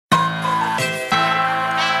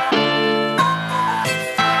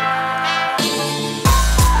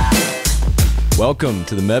Welcome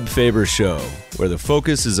to the Faber Show, where the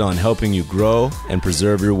focus is on helping you grow and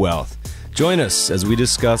preserve your wealth. Join us as we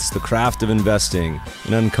discuss the craft of investing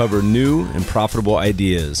and uncover new and profitable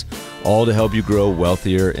ideas, all to help you grow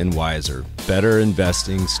wealthier and wiser. Better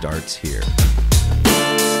investing starts here.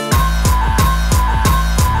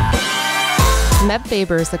 Meb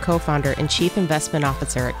Faber is the co-founder and chief investment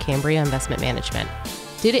officer at Cambria Investment Management.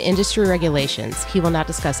 Due to industry regulations, he will not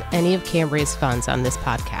discuss any of Cambria's funds on this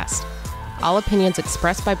podcast. All opinions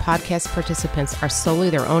expressed by podcast participants are solely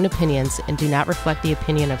their own opinions and do not reflect the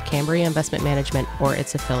opinion of Cambria Investment Management or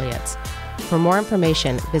its affiliates. For more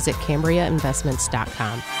information, visit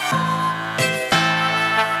CambriaInvestments.com.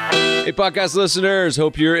 Hey, podcast listeners.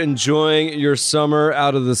 Hope you're enjoying your summer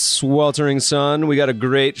out of the sweltering sun. We got a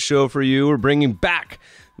great show for you. We're bringing back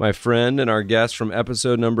my friend and our guest from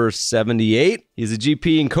episode number 78. He's a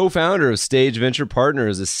GP and co-founder of Stage Venture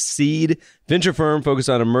Partners, a seed venture firm focused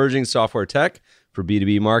on emerging software tech for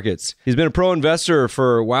B2B markets. He's been a pro investor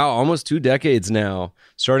for, almost 2 decades now,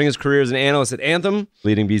 starting his career as an analyst at Anthem,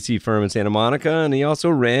 leading VC firm in Santa Monica, and he also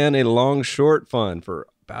ran a long-short fund for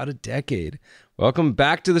about a decade. Welcome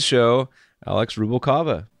back to the show, Alex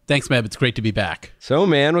Rubalcava. Thanks, Meb. It's great to be back. So,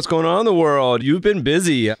 man, what's going on in the world? You've been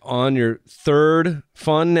busy on your 3rd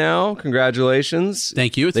fund now. Congratulations.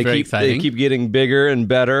 Thank you. It's very exciting. They keep getting bigger and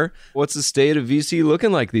better. What's the state of VC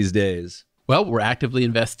looking like these days? Well, we're actively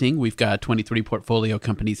investing. We've got 23 portfolio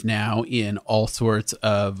companies now in all sorts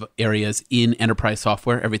of areas in enterprise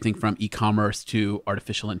software, everything from e-commerce to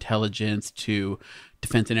artificial intelligence to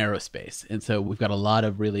defense and aerospace. And so we've got a lot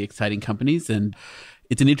of really exciting companies, and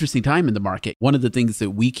it's an interesting time in the market. One of the things that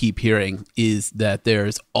we keep hearing is that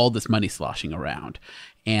there's all this money sloshing around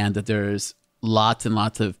and that there's lots and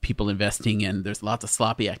lots of people investing and there's lots of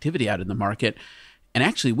sloppy activity out in the market. And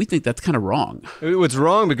actually, we think that's kind of wrong. It's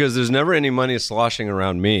wrong because there's never any money sloshing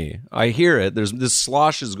around me. I hear it. There's this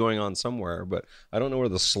slosh is going on somewhere, but I don't know where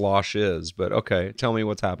the slosh is. But okay, tell me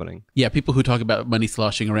what's happening. Yeah, people who talk about money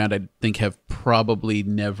sloshing around, I think, have probably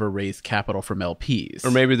never raised capital from LPs.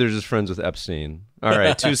 Or maybe they're just friends with Epstein. All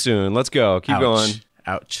right, too soon. Let's go. Keep going.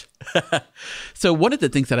 Ouch. So one of the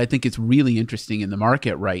things that I think is really interesting in the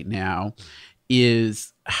market right now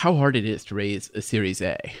is how hard it is to raise a Series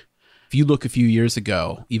A. If you look a few years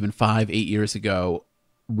ago, even 5-8 years ago,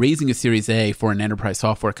 raising a Series A for an enterprise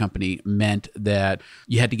software company meant that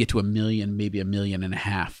you had to get to $1 million, maybe $1.5 million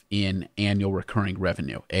in annual recurring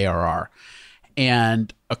revenue, ARR.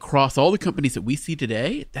 And across all the companies that we see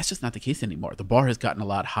today, that's just not the case anymore. The bar has gotten a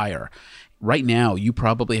lot higher. Right now, you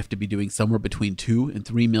probably have to be doing somewhere between $2 and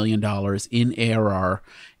 $3 million in ARR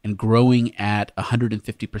and growing at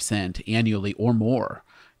 150% annually or more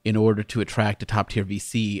in order to attract a top-tier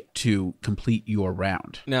VC to complete your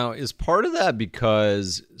round. Now, is part of that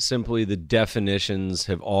because simply the definitions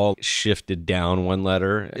have all shifted down one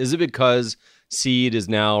letter? Is it because seed is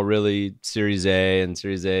now really Series A and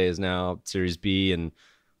Series A is now Series B and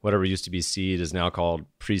whatever used to be seed is now called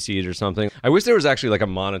pre-seed or something? I wish there was actually like a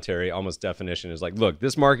monetary almost definition. Is like, look,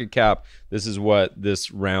 this market cap, this is what this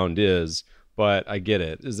round is, but I get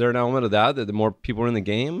it. Is there an element of that the more people are in the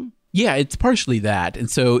game? Yeah, it's partially that. And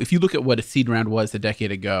so if you look at what a seed round was a decade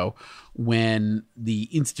ago, when the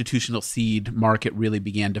institutional seed market really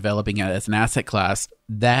began developing as an asset class,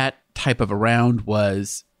 that type of a round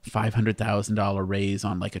was $500,000 raise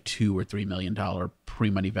on like a $2 or $3 million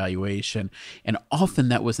pre-money valuation. And often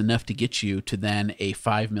that was enough to get you to then a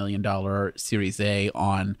 $5 million Series A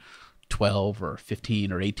on 12 or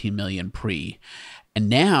 15 or 18 million pre. And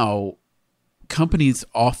now companies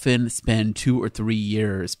often spend 2 or 3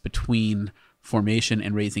 years between formation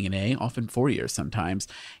and raising an A, often 4 years sometimes.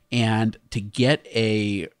 And to get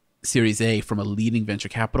a Series A from a leading venture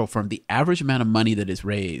capital firm, the average amount of money that is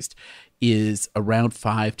raised is around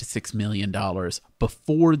 $5 to $6 million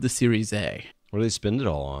before the Series A. What do they spend it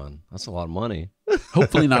all on? That's a lot of money.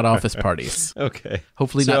 Hopefully not office parties. Okay.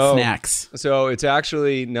 Hopefully not snacks. So it's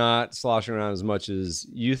actually not sloshing around as much as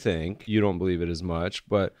you think. You don't believe it as much,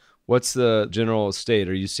 but what's the general state?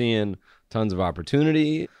 Are you seeing tons of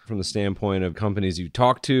opportunity from the standpoint of companies you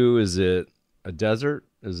talk to? Is it a desert?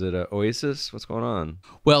 Is it an oasis? What's going on?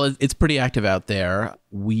 Well, it's pretty active out there.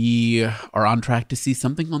 We are on track to see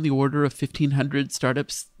something on the order of 1,500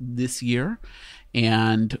 startups this year,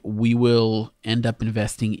 and we will end up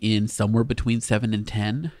investing in somewhere between 7 and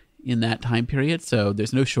 10 in that time period. So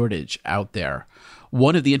there's no shortage out there.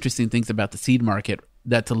 One of the interesting things about the seed market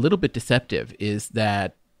that's a little bit deceptive is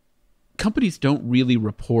that companies don't really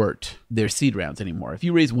report their seed rounds anymore. If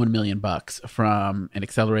you raise $1 million from an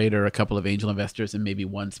accelerator, a couple of angel investors, and maybe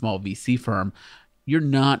one small VC firm, you're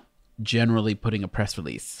not generally putting a press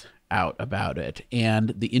release out about it.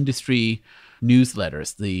 And the industry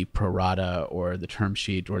newsletters, the Pro Rata or the Term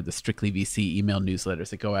Sheet or the Strictly VC email newsletters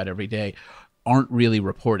that go out every day, aren't really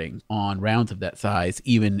reporting on rounds of that size,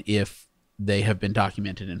 even if they have been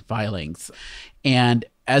documented in filings. And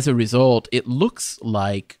as a result, it looks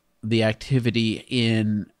like the activity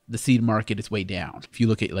in the seed market is way down. If you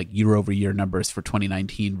look at like year over year numbers for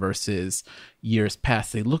 2019 versus years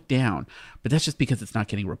past, they look down, but that's just because it's not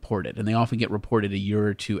getting reported. And they often get reported a year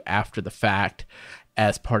or two after the fact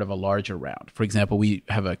as part of a larger round. For example, we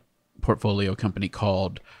have a portfolio company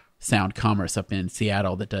called Sound Commerce up in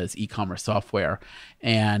Seattle that does e-commerce software.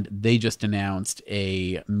 And they just announced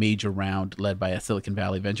a major round led by a Silicon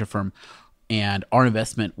Valley venture firm. And our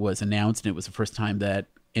investment was announced, and it was the first time that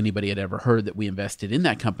anybody had ever heard that we invested in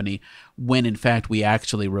that company, when in fact we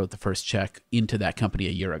actually wrote the first check into that company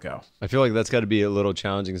a year ago. I feel like that's got to be a little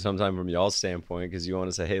challenging sometime from y'all's standpoint, because you want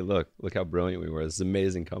to say, hey, look how brilliant we were. This is an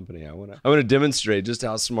amazing company. I want to demonstrate just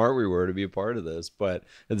how smart we were to be a part of this. But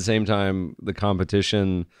at the same time, the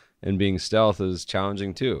competition and being stealth is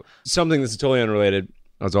challenging too. Something that's totally unrelated,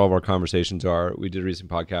 as all of our conversations are. We did a recent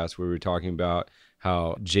podcast where we were talking about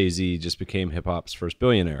how Jay-Z just became hip hop's first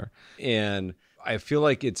billionaire. And I feel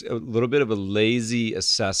like it's a little bit of a lazy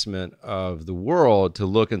assessment of the world to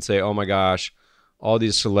look and say, oh my gosh, all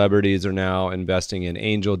these celebrities are now investing in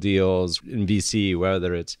angel deals in VC,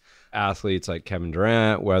 whether it's athletes like Kevin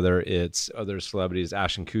Durant, whether it's other celebrities,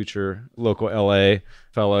 Ashton Kutcher, local LA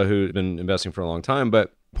fella who's been investing for a long time.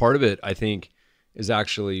 But part of it, I think, is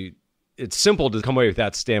actually, it's simple to come away with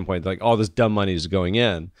that standpoint, like all this dumb money is going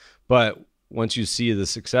in. But once you see the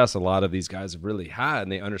success a lot of these guys have really had,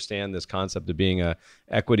 and they understand this concept of being a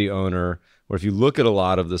equity owner, or if you look at a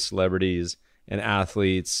lot of the celebrities and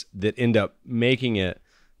athletes that end up making it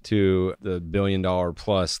to the $1 billion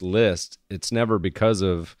plus list, it's never because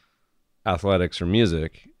of athletics or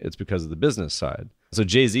music, it's because of the business side. So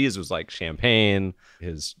Jay-Z's was like champagne,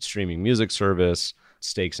 his streaming music service,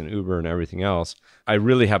 stakes in Uber and everything else. I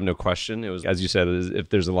really have no question. It was, as you said, if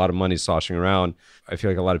there's a lot of money sloshing around, I feel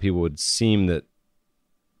like a lot of people would seem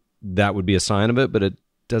that would be a sign of it, but it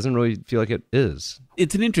doesn't really feel like it is.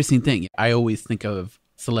 It's an interesting thing. I always think of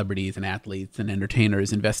celebrities and athletes and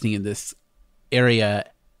entertainers investing in this area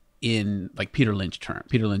in like Peter Lynch terms.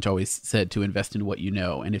 Peter Lynch always said to invest in what you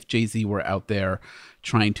know. And if Jay-Z were out there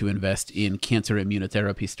trying to invest in cancer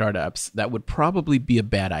immunotherapy startups, that would probably be a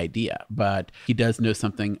bad idea. But he does know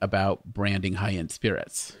something about branding high-end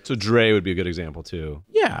spirits. So Dre would be a good example too.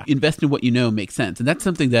 Yeah, invest in what you know makes sense. And that's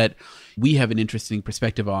something that we have an interesting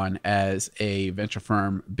perspective on as a venture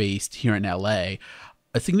firm based here in LA.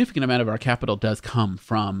 A significant amount of our capital does come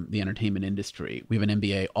from the entertainment industry. We have an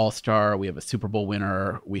NBA All-Star, we have a Super Bowl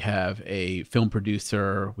winner, we have a film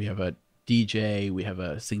producer, we have a DJ, we have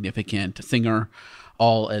a significant singer,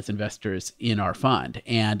 all as investors in our fund.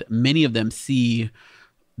 And many of them see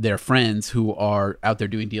their friends who are out there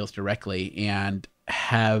doing deals directly and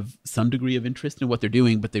have some degree of interest in what they're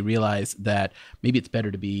doing, but they realize that maybe it's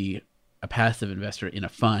better to be a passive investor in a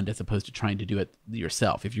fund as opposed to trying to do it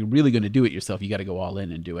yourself. If you're really going to do it yourself, you got to go all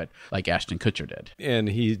in and do it like Ashton Kutcher did. And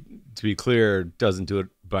he, to be clear, doesn't do it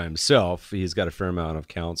by himself. He's got a fair amount of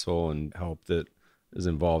counsel and help that is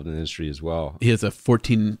involved in the industry as well. He has a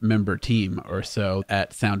 14-member team or so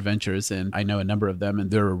at Sound Ventures, and I know a number of them,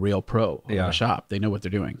 and they're a real pro of the shop. They know what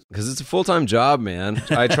they're doing. Because it's a full-time job, man.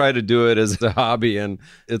 I try to do it as a hobby, and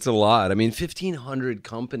it's a lot. I mean, 1,500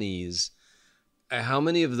 companies. How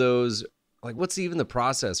many of those, like what's even the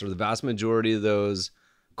process, or the vast majority of those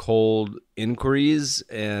cold inquiries?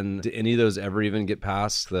 And do any of those ever even get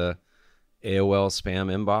past the AOL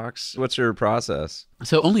spam inbox? What's your process?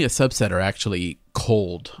 So only a subset are actually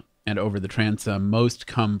cold and over the transom. Most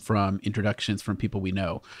come from introductions from people we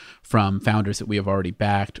know, from founders that we have already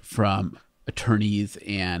backed, from attorneys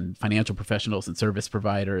and financial professionals and service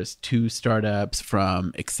providers, to startups,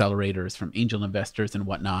 from accelerators, from angel investors and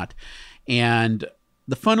whatnot. And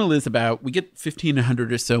the funnel is about, we get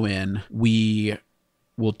 1,500 or so in. We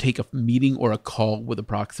will take a meeting or a call with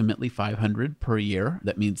approximately 500 per year.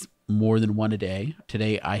 That means more than one a day.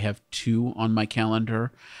 Today, I have 2 on my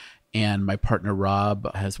calendar, and my partner,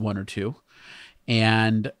 Rob, has 1 or 2.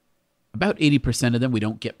 And about 80% of them we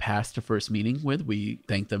don't get past a first meeting with. We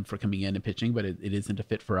thank them for coming in and pitching, but it isn't a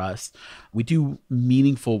fit for us. We do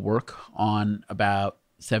meaningful work on about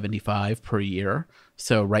 75 per year.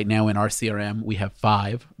 So right now in our CRM, we have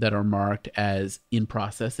 5 that are marked as in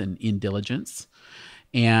process and in diligence.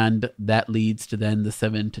 And that leads to then the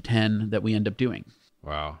 7 to 10 that we end up doing.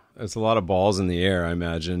 Wow. That's a lot of balls in the air, I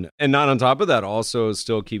imagine. And not on top of that, also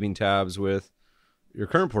still keeping tabs with your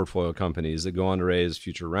current portfolio companies that go on to raise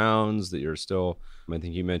future rounds that you're still, I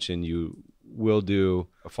think you mentioned you will do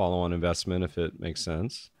a follow-on investment if it makes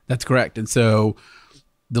sense. That's correct. And so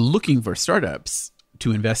the looking for startups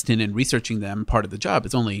to invest in and researching them part of the job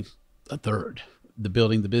is only a third. The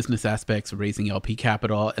building the business aspects, raising LP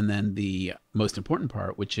capital, and then the most important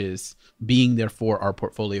part, which is being there for our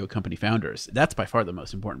portfolio company founders. That's by far the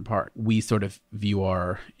most important part. We sort of view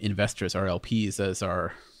our investors, our LPs, as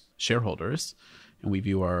our shareholders, and we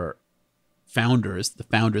view our founders, the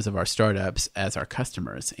founders of our startups, as our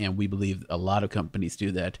customers. And we believe a lot of companies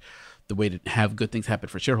do that. The way to have good things happen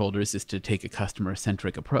for shareholders is to take a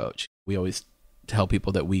customer-centric approach. We always tell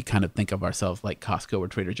people that we kind of think of ourselves like Costco or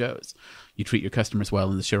Trader Joe's. You treat your customers well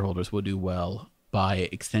and the shareholders will do well by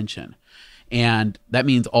extension. And that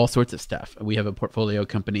means all sorts of stuff. We have a portfolio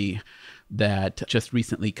company that just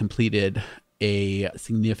recently completed a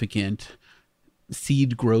significant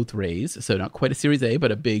seed growth raise. So not quite a Series A,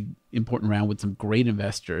 but a big, important round with some great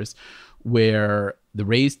investors where the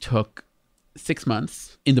raise took 6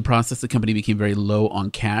 months. In the process, the company became very low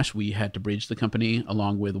on cash. We had to bridge the company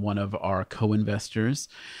along with one of our co-investors.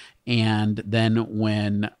 And then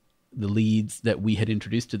when the leads that we had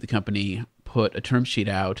introduced to the company put a term sheet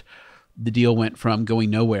out, the deal went from going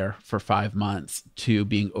nowhere for 5 months to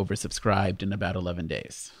being oversubscribed in about 11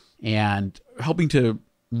 days. And helping to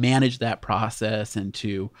manage that process and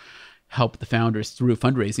to help the founders through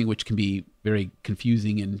fundraising, which can be very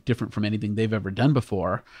confusing and different from anything they've ever done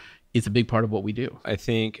before, is a big part of what we do. I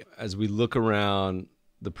think as we look around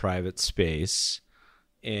the private space,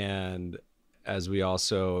 and as we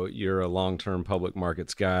also, you're a long-term public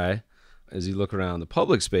markets guy, as you look around the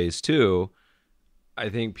public space too, I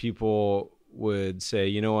think people would say,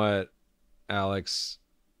 you know what, Alex,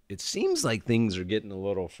 it seems like things are getting a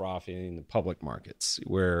little frothy in the public markets.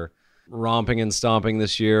 We're romping and stomping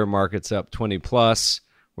this year, markets up 20 plus.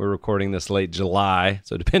 We're recording this late July.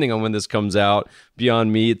 So depending on when this comes out,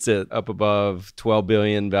 Beyond Meat's at up above 12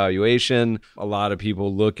 billion valuation. A lot of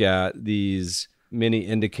people look at these many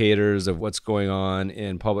indicators of what's going on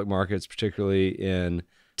in public markets, particularly in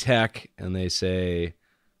tech, and they say,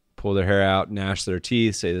 pull their hair out, gnash their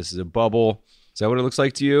teeth, say this is a bubble. Is that what it looks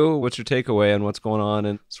like to you? What's your takeaway on what's going on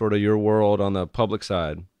in sort of your world on the public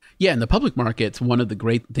side? Yeah, in the public markets, one of the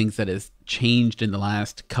great things that has changed in the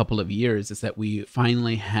last couple of years is that we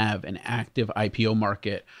finally have an active IPO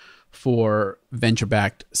market for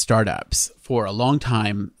venture-backed startups. For a long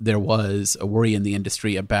time, there was a worry in the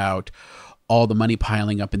industry about all the money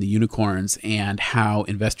piling up in the unicorns and how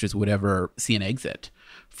investors would ever see an exit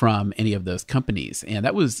from any of those companies. And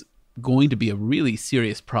that was going to be a really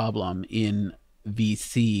serious problem in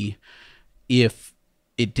VC if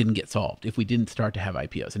it didn't get solved, if we didn't start to have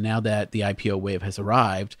IPOs. And now that the IPO wave has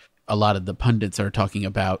arrived, a lot of the pundits are talking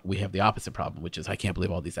about we have the opposite problem, which is I can't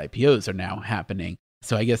believe all these IPOs are now happening.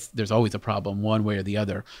 So I guess there's always a problem one way or the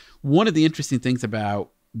other. One of the interesting things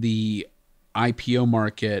about the IPO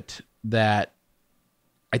market that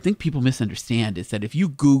I think people misunderstand is that if you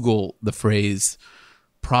Google the phrase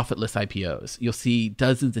profitless IPOs, you'll see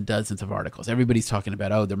dozens and dozens of articles. Everybody's talking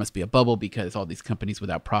about, oh, there must be a bubble because all these companies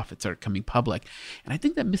without profits are coming public. And I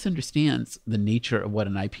think that misunderstands the nature of what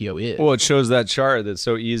an IPO is. Well, it shows that chart that's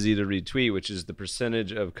so easy to retweet, which is the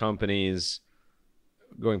percentage of companies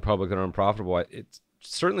going public that are unprofitable. It's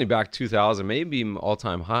certainly back 2000, maybe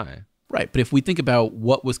all-time high. Right. But if we think about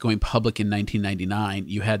what was going public in 1999,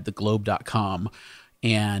 you had the Globe.com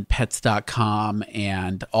and Pets.com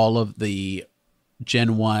and all of the Gen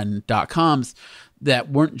 1.coms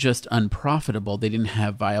that weren't just unprofitable, they didn't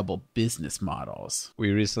have viable business models.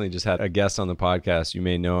 We recently just had a guest on the podcast. You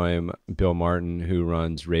may know him, Bill Martin, who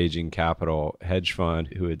runs Raging Capital hedge fund,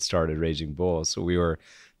 who had started Raging Bulls. So we were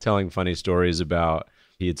telling funny stories about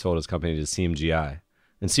he had sold his company to CMGI.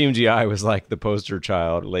 And CMGI was like the poster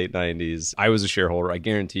child, late 90s. I was a shareholder. I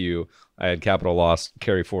guarantee you I had capital loss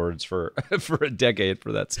carry forwards for a decade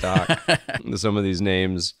for that stock. Some of these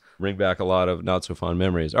names bring back a lot of not so fond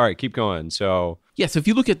memories. All right, keep going. So if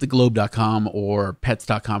you look at the Globe.com or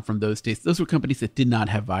Pets.com from those days, those were companies that did not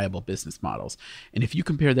have viable business models. And if you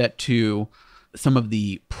compare that to some of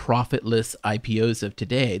the profitless IPOs of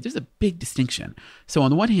today, there's a big distinction. So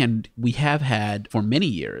on the one hand, we have had for many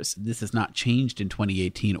years, this has not changed in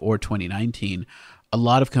 2018 or 2019, a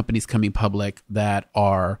lot of companies coming public that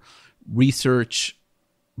are research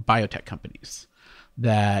biotech companies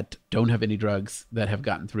that don't have any drugs that have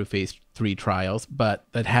gotten through phase 3 trials, but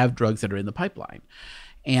that have drugs that are in the pipeline.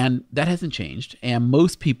 And that hasn't changed. And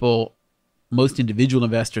most individual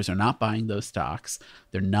investors are not buying those stocks.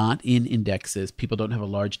 They're not in indexes. People don't have a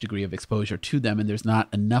large degree of exposure to them, and there's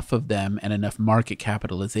not enough of them and enough market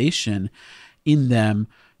capitalization in them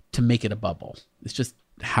to make it a bubble. It's just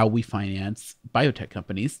how we finance biotech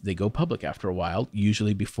companies. They go public after a while,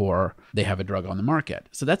 usually before they have a drug on the market.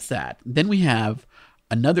 So that's that. Then we have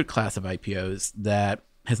another class of IPOs that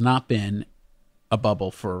has not been a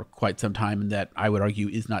bubble for quite some time, and that I would argue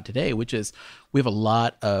is not today, which is we have a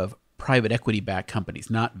lot of private equity-backed companies,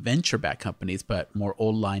 not venture-backed companies, but more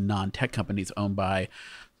old-line non-tech companies owned by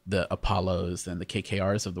the Apollos and the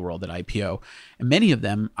KKRs of the world that IPO. And many of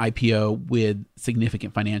them IPO with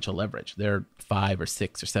significant financial leverage. They're 5 or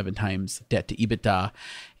 6 or 7 times debt to EBITDA,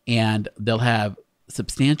 and they'll have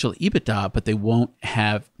substantial EBITDA, but they won't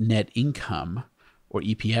have net income or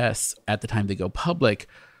EPS at the time they go public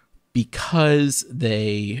because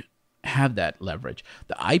they have that leverage.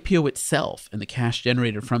 The IPO itself and the cash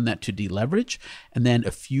generated from that to deleverage, and then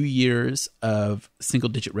a few years of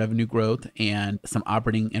single-digit revenue growth and some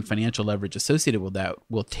operating and financial leverage associated with that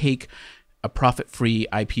will take a profit-free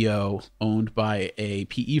IPO owned by a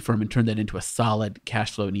PE firm and turn that into a solid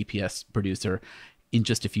cash flow and EPS producer in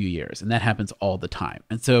just a few years. And that happens all the time.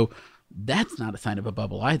 And so that's not a sign of a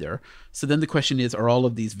bubble either. So then the question is, are all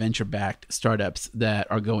of these venture-backed startups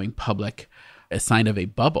that are going public a sign of a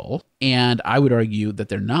bubble? And I would argue that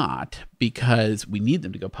they're not, because we need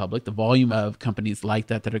them to go public. The volume of companies like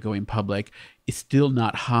that that are going public is still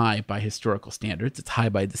not high by historical standards. It's high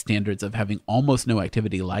by the standards of having almost no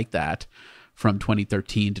activity like that from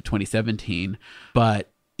 2013 to 2017.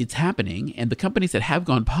 But it's happening. And the companies that have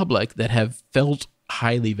gone public that have felt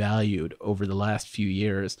highly valued over the last few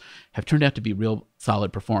years have turned out to be real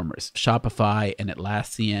solid performers. Shopify and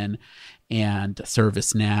Atlassian and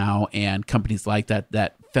ServiceNow and companies like that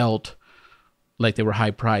that felt like they were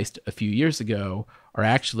high priced a few years ago are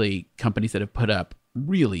actually companies that have put up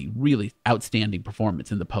really, really outstanding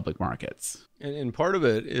performance in the public markets. And part of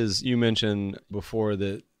it is, you mentioned before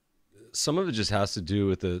that some of it just has to do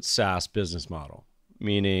with the SaaS business model,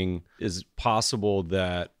 meaning is it possible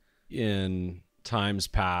that in times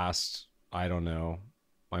past, I don't know,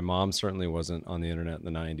 my mom certainly wasn't on the internet in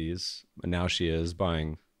the 90s, and now she is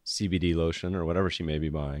buying CBD lotion or whatever she may be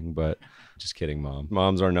buying, but just kidding, Mom.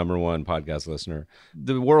 Mom's our number one podcast listener.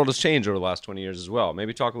 The world has changed over the last 20 years as well.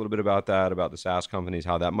 Maybe talk a little bit about that, about the SaaS companies,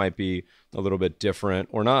 how that might be a little bit different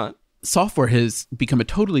or not. Software has become a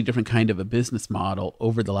totally different kind of a business model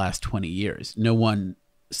over the last 20 years. No one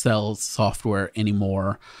sells software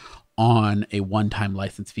anymore on a one-time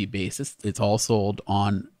license fee basis. It's all sold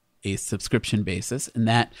on a subscription basis, and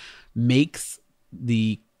that makes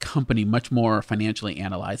the company much more financially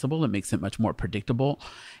analyzable. It makes it much more predictable,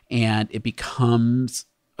 and it becomes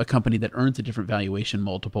a company that earns a different valuation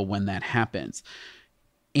multiple when that happens.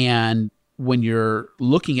 And when you're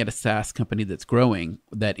looking at a SaaS company that's growing,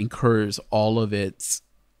 that incurs all of its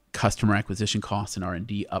customer acquisition costs and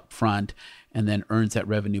R&D upfront, and then earns that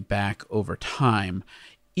revenue back over time,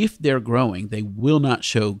 if they're growing, they will not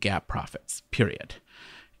show GAAP profits, period.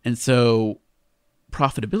 And so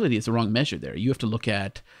profitability is the wrong measure there. You have to look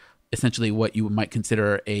at essentially what you might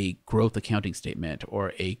consider a growth accounting statement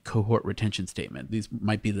or a cohort retention statement. These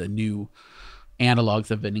might be the new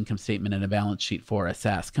analogs of an income statement and a balance sheet for a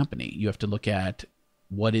SaaS company. You have to look at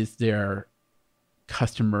what is their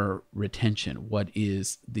customer retention, what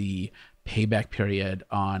is the payback period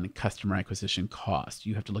on customer acquisition cost.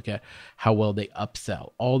 You have to look at how well they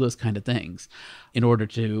upsell, all those kind of things in order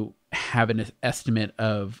to have an estimate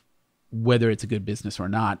of whether it's a good business or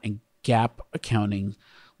not. And GAAP accounting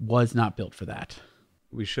was not built for that.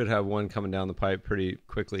 We should have one coming down the pipe pretty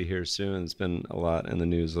quickly here soon. It's been a lot in the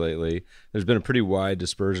news lately. There's been a pretty wide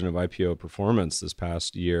dispersion of IPO performance this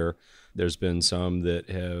past year. There's been some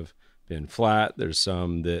that have been flat. There's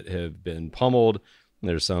some that have been pummeled.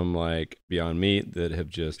 There's some like Beyond Meat that have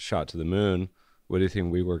just shot to the moon. What do you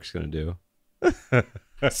think WeWork's going to do?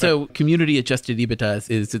 So community adjusted EBITDA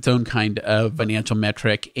is its own kind of financial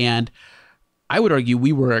metric. And I would argue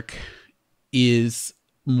WeWork is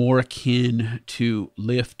more akin to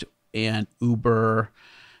Lyft and Uber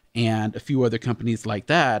and a few other companies like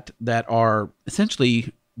that that are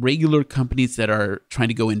essentially regular companies that are trying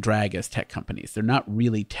to go and drag as tech companies. They're not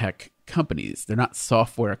really tech companies. They're not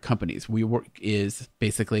software companies. WeWork is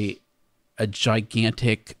basically a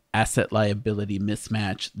gigantic asset liability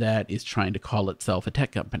mismatch that is trying to call itself a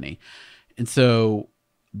tech company. And so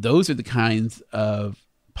those are the kinds of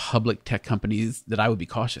public tech companies that I would be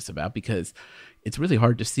cautious about, because it's really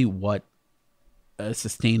hard to see what a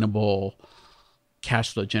sustainable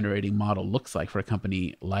cash flow generating model looks like for a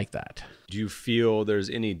company like that. Do you feel there's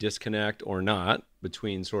any disconnect or not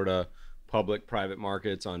between sort of public, private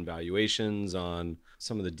markets on valuations, on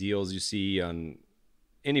some of the deals you see on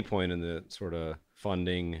any point in the sort of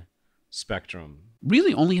funding spectrum?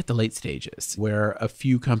 Really only at the late stages, where a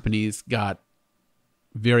few companies got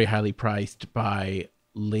very highly priced by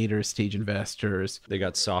later stage investors. They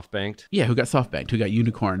got SoftBanked? Yeah, who got SoftBanked, who got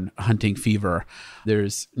unicorn hunting fever.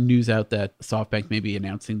 There's news out that SoftBank may be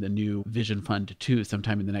announcing the new Vision Fund 2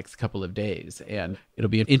 sometime in the next couple of days. And it'll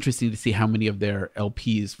be interesting to see how many of their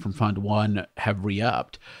LPs from Fund 1 have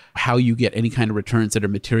re-upped, how you get any kind of returns that are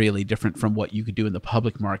materially different from what you could do in the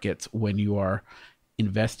public markets when you are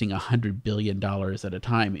investing $100 billion at a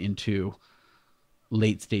time into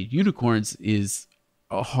late stage unicorns is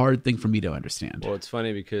a hard thing for me to understand. Well, it's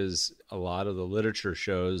funny because a lot of the literature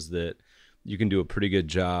shows that you can do a pretty good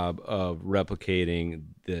job of replicating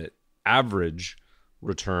the average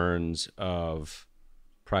returns of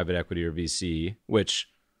private equity or VC, which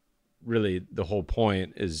really the whole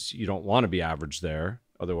point is you don't want to be average there.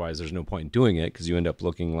 Otherwise, there's no point in doing it because you end up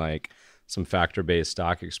looking like some factor-based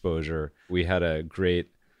stock exposure. We had a great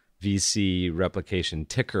VC replication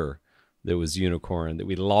ticker that was unicorn that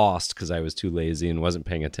we lost because I was too lazy and wasn't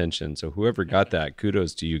paying attention. So whoever got that,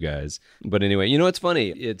 kudos to you guys. But anyway, you know, it's funny.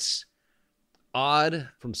 It's odd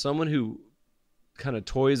from someone who kind of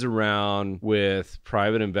toys around with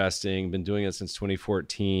private investing, been doing it since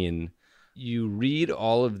 2014. You read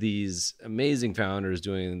all of these amazing founders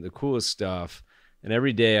doing the coolest stuff. And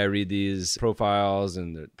every day I read these profiles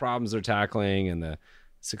and the problems they're tackling and the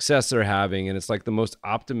success they're having. And it's like the most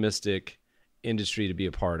optimistic industry to be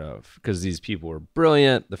a part of because these people are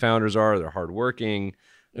brilliant. The founders are, they're hardworking.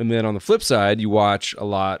 And then on the flip side, you watch a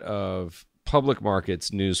lot of public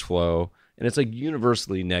markets news flow and it's like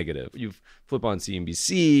universally negative. You flip on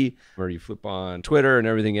CNBC or you flip on Twitter and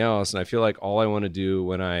everything else. And I feel like all I want to do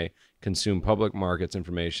when I consume public markets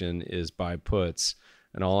information is buy puts.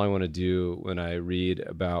 And all I want to do when I read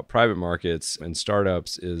about private markets and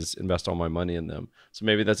startups is invest all my money in them. So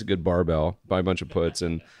maybe that's a good barbell, buy a bunch of puts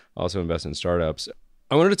and also invest in startups.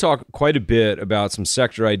 I wanted to talk quite a bit about some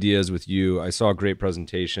sector ideas with you. I saw a great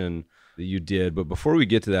presentation that you did. But before we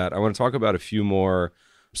get to that, I want to talk about a few more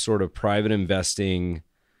sort of private investing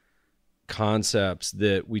concepts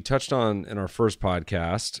that we touched on in our first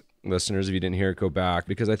podcast. Listeners, if you didn't hear it, go back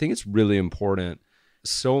because I think it's really important.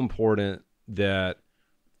 So important that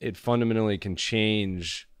it fundamentally can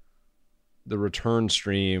change the return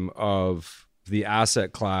stream of the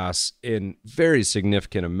asset class in very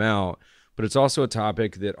significant amount. But it's also a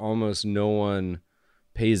topic that almost no one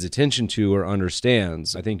pays attention to or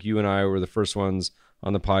understands. I think you and I were the first ones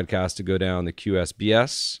on the podcast to go down the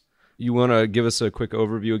QSBS. You want to give us a quick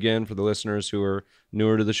overview again for the listeners who are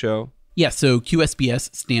newer to the show? Yeah, so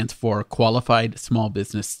QSBS stands for Qualified Small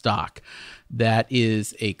Business Stock. That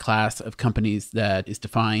is a class of companies that is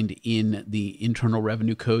defined in the Internal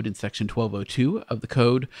Revenue Code in Section 1202 of the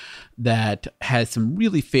code that has some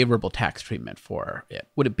really favorable tax treatment for it.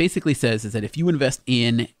 What it basically says is that if you invest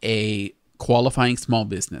in a qualifying small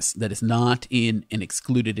business that is not in an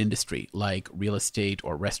excluded industry like real estate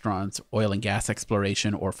or restaurants, oil and gas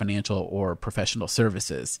exploration, or financial or professional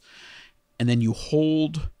services, and then you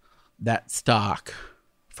hold that stock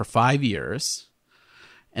for 5 years,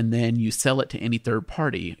 and then you sell it to any third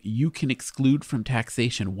party, you can exclude from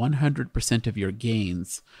taxation 100% of your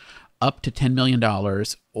gains up to $10 million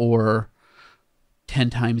or 10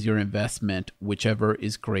 times your investment, whichever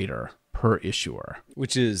is greater per issuer.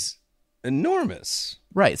 Which is enormous.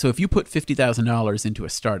 Right. So if you put $50,000 into a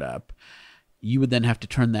startup, you would then have to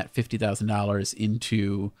turn that $50,000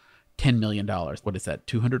 into $10 million. What is that?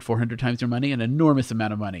 200, 400 times your money? An enormous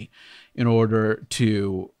amount of money in order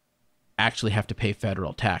to actually have to pay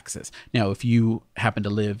federal taxes. Now, if you happen to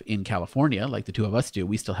live in California, like the two of us do,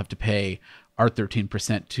 we still have to pay our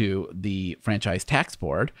 13% to the franchise tax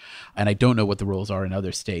board. And I don't know what the rules are in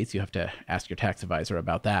other states. You have to ask your tax advisor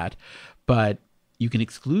about that. But you can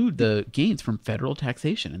exclude the gains from federal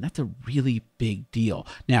taxation, and that's a really big deal.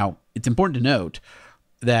 Now, it's important to note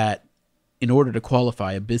that in order to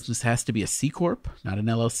qualify, a business has to be a C Corp, not an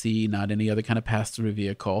LLC, not any other kind of pass-through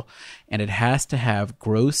vehicle, and it has to have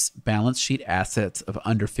gross balance sheet assets of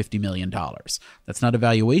under $50 million. That's not a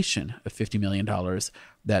valuation of $50 million.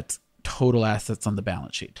 That's total assets on the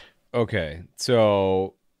balance sheet. Okay,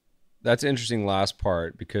 so that's interesting last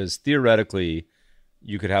part because theoretically,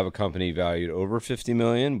 you could have a company valued over $50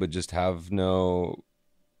 million, but just have no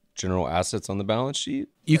general assets on the balance sheet?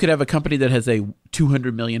 You could have a company that has a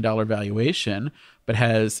 $200 million valuation, but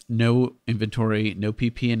has no inventory, no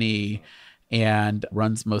PP&E, and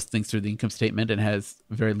runs most things through the income statement and has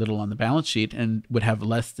very little on the balance sheet and would have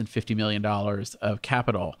less than $50 million of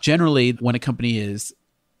capital. Generally, when a company is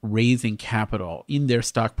raising capital in their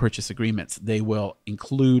stock purchase agreements, they will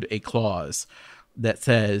include a clause that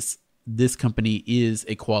says this company is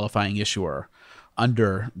a qualifying issuer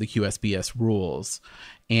under the QSBS rules.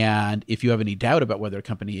 And if you have any doubt about whether a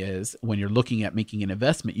company is, when you're looking at making an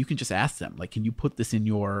investment, you can just ask them, like, can you put this in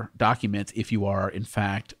your documents if you are in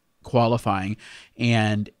fact qualifying?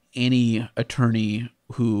 And any attorney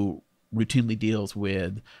who routinely deals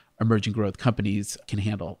with emerging growth companies can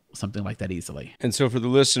handle something like that easily. And so for the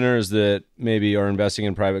listeners that maybe are investing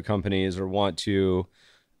in private companies or want to,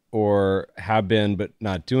 or have been but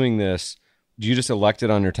not doing this, do you just elect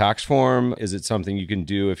it on your tax form? Is it something you can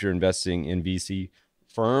do if you're investing in VC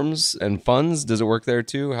firms and funds? Does it work there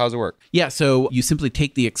too? How does it work? Yeah, so you simply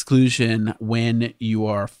take the exclusion when you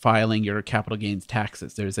are filing your capital gains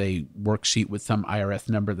taxes. There's a worksheet with some IRS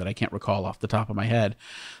number that I can't recall off the top of my head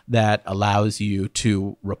that allows you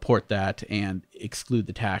to report that and exclude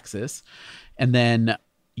the taxes. And then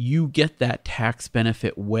you get that tax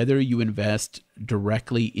benefit whether you invest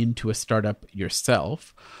directly into a startup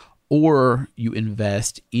yourself or you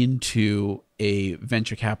invest into a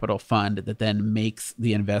venture capital fund that then makes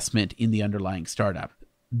the investment in the underlying startup.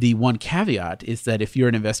 The one caveat is that if you're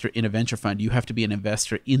an investor in a venture fund, you have to be an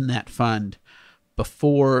investor in that fund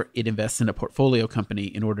before it invests in a portfolio company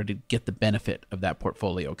in order to get the benefit of that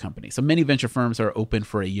portfolio company. So many venture firms are open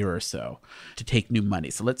for a year or so to take new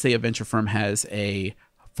money. So let's say a venture firm has a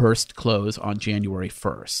first close on January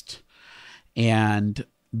 1st, and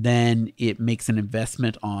then it makes an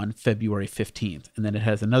investment on February 15th, and then it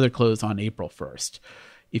has another close on April 1st.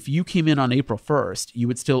 If you came in on April 1st, you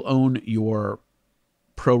would still own your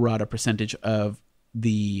pro rata percentage of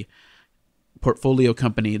the portfolio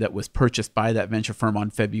company that was purchased by that venture firm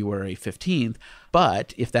on February 15th.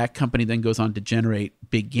 But if that company then goes on to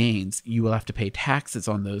generate big gains, you will have to pay taxes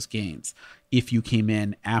on those gains if you came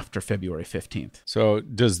in after February 15th. So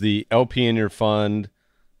does the LP in your fund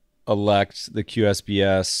elect the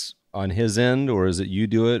QSBS on his end, or is it you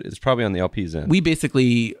do it? It's probably on the LP's end.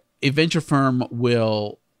 A venture firm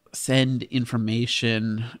will send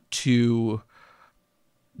information to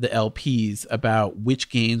the LPs about which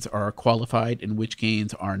gains are qualified and which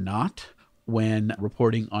gains are not when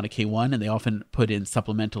reporting on a K1, and they often put in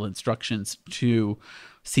supplemental instructions to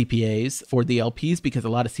CPAs for the LPs because a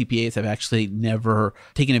lot of CPAs have actually never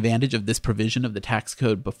taken advantage of this provision of the tax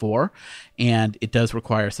code before, and it does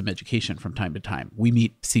require some education from time to time. We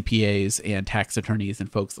meet CPAs and tax attorneys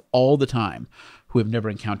and folks all the time who have never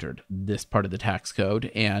encountered this part of the tax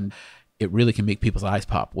code, and it really can make people's eyes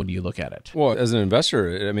pop when you look at it. Well, as an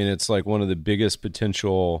investor, I mean, it's like one of the biggest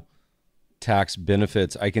potential tax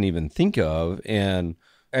benefits I can even think of. And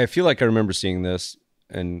I feel like I remember seeing this,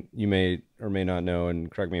 and you may or may not know,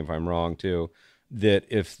 and correct me if I'm wrong too, that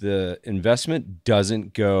if the investment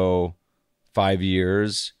doesn't go 5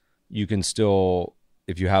 years, you can still,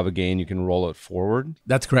 if you have a gain, you can roll it forward.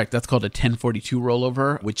 That's correct. That's called a 1042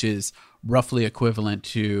 rollover, which is roughly equivalent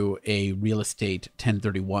to a real estate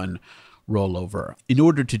 1031 rollover. In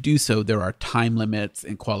order to do so, there are time limits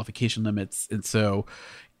and qualification limits. And so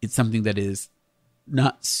it's something that is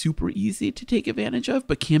not super easy to take advantage of,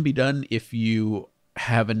 but can be done if you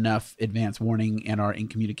have enough advance warning and are in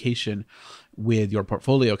communication with your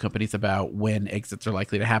portfolio companies about when exits are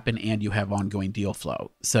likely to happen, and you have ongoing deal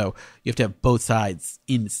flow. So you have to have both sides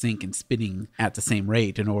in sync and spinning at the same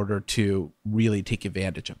rate in order to really take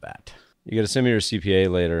advantage of that. You got to send me your CPA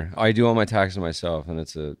later. I do all my taxes myself, and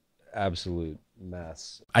it's an absolute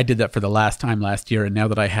mess. I did that for the last time last year, and now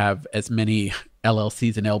that I have as many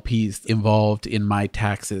LLCs and LPs involved in my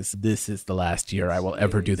taxes, this is the last year I will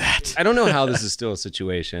ever do that. I don't know how this is still a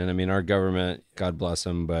situation. I mean, our government, God bless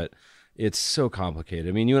them, but it's so complicated.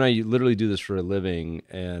 I mean, you and I literally do this for a living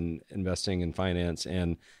and investing in finance,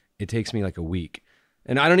 and it takes me like a week.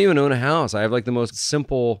 And I don't even own a house. I have like the most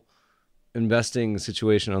simple investing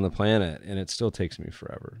situation on the planet, and it still takes me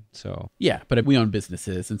forever. So yeah, but we own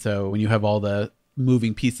businesses, and so when you have all the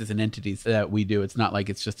moving pieces and entities that we do, it's not like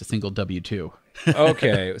it's just a single W-2.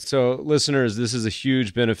 Okay, so listeners, this is a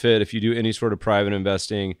huge benefit if you do any sort of private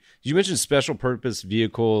investing. You mentioned special purpose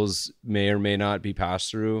vehicles may or may not be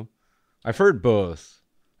passed through. I've heard both.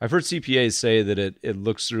 I've heard CPAs say that it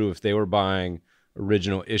looks through if they were buying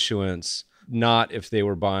original issuance, not if they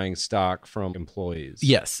were buying stock from employees.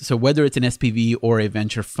 Yes. So whether it's an SPV or a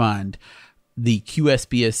venture fund, the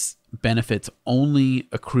QSBS benefits only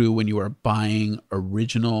accrue when you are buying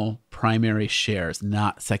original primary shares,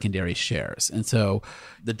 not secondary shares. And so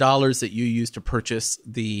the dollars that you use to purchase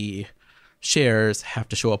the shares have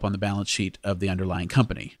to show up on the balance sheet of the underlying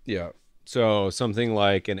company. Yeah. So something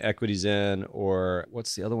like an Equities In, or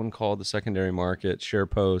what's the other one called? The secondary market, Share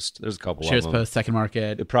Post. There's a couple Shares of them. Post, Second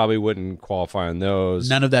Market. It probably wouldn't qualify on those.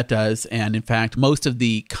 None of that does. And in fact, most of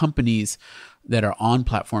the companies that are on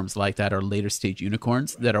platforms like that are later stage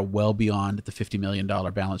unicorns that are well beyond the $50 million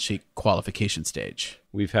balance sheet qualification stage.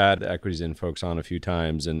 We've had the Equities In folks on a few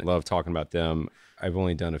times and love talking about them. I've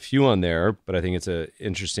only done a few on there, but I think it's an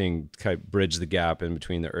interesting kind of bridge the gap in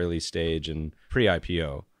between the early stage and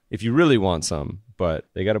pre-IPO, if you really want some. But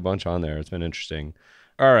they got a bunch on there. It's been interesting.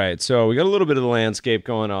 All right, so we got a little bit of the landscape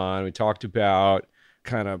going on. We talked about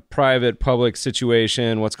kind of private public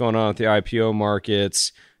situation, what's going on with the IPO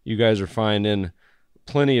markets. You guys are finding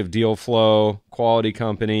plenty of deal flow, quality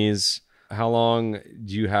companies. How long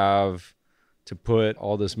do you have to put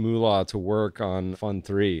all this moolah to work on Fund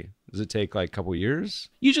 3? Does it take like a couple years?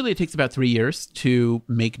 Usually it takes about 3 years to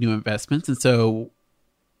make new investments. And so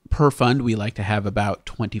per fund, we like to have about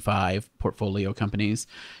 25 portfolio companies.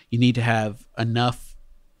 You need to have enough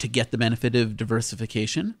to get the benefit of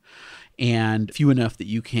diversification and few enough that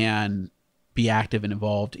you can be active and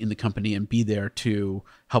involved in the company and be there to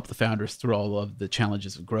help the founders through all of the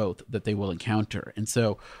challenges of growth that they will encounter. And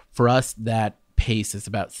so for us, that pace is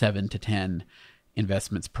about 7 to 10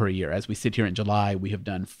 investments per year. As we sit here in July, we have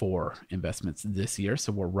done 4 investments this year.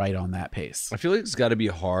 So we're right on that pace. I feel like it's got to be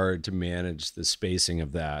hard to manage the spacing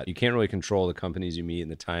of that. You can't really control the companies you meet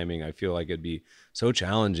and the timing. I feel like it'd be so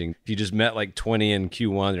challenging. If you just met like 20 in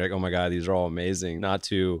Q1, you're like, oh my God, these are all amazing. Not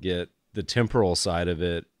to get the temporal side of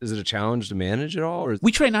it. Is it a challenge to manage it all? Or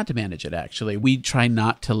we try not to manage it, actually. We try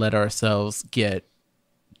not to let ourselves get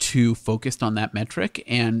too focused on that metric.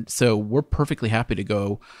 And so we're perfectly happy to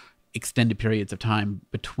go extended periods of time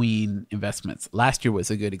between investments. Last year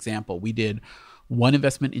was a good example. We did 1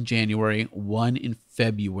 investment in January, 1 in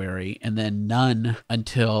February, and then none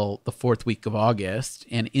until the 4th week of August.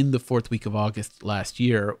 And in the 4th week of August last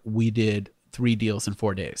year, we did 3 deals in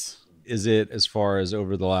 4 days. Is it as far as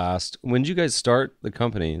over the last, when did you guys start the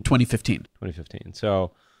company? 2015. 2015.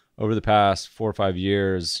 So over the past 4 or 5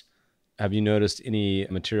 years, have you noticed any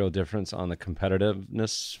material difference on the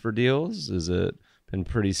competitiveness for deals? Is it been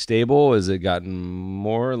pretty stable? Has it gotten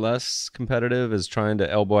more or less competitive as trying to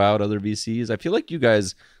elbow out other VCs? I feel like you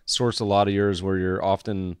guys source a lot of yours where you're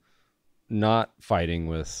often not fighting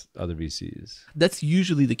with other VCs. That's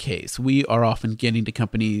usually the case. We are often getting to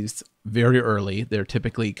companies very early. They're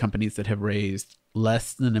typically companies that have raised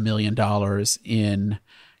less than $1 million in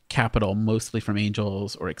capital, mostly from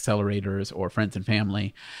angels or accelerators or friends and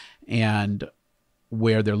family, and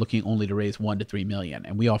where they're looking only to raise 1 to 3 million.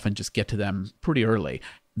 And we often just get to them pretty early.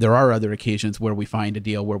 There are other occasions where we find a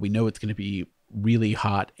deal where we know it's going to be really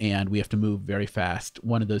hot and we have to move very fast.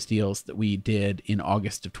 One of those deals that we did in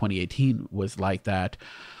August of 2018 was like that,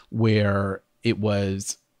 where it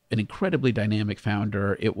was an incredibly dynamic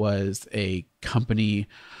founder. It was a company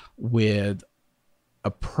with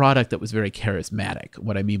a product that was very charismatic.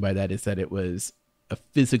 What I mean by that is that it was a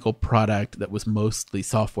physical product that was mostly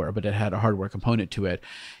software, but it had a hardware component to it.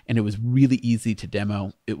 And it was really easy to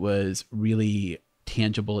demo. It was really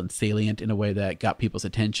tangible and salient in a way that got people's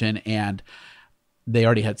attention. And they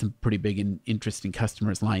already had some pretty big and interesting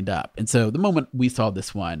customers lined up. And so the moment we saw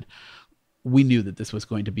this one, we knew that this was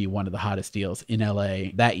going to be one of the hottest deals in LA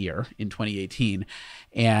that year in 2018.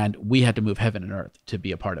 And we had to move heaven and earth to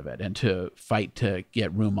be a part of it and to fight to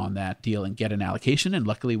get room on that deal and get an allocation. And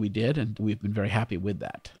luckily we did. And we've been very happy with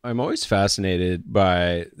that. I'm always fascinated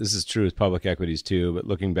by, this is true with public equities too, but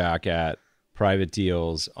looking back at private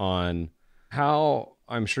deals on how,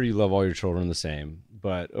 I'm sure you love all your children the same,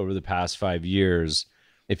 but over the past 5 years,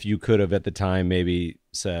 if you could have at the time maybe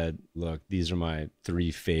said, look, these are my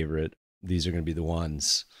 3 favorite, these are going to be the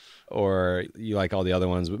ones, or you like all the other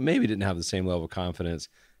ones, but maybe didn't have the same level of confidence.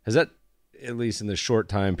 Has that, at least in the short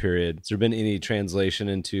time period, has there been any translation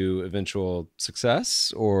into eventual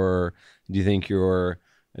success? Or do you think your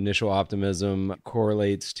initial optimism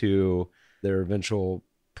correlates to their eventual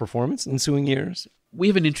performance in ensuing years? We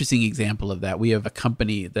have an interesting example of that. We have a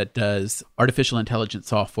company that does artificial intelligence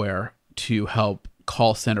software to help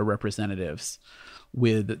call center representatives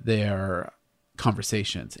with their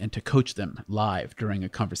conversations and to coach them live during a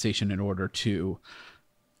conversation in order to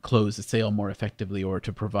close a sale more effectively or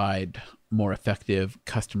to provide more effective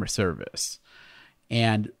customer service.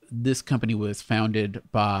 And this company was founded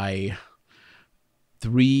by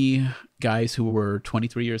 3 guys who were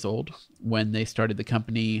 23 years old when they started the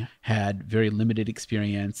company, had very limited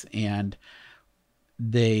experience, and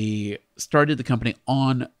they started the company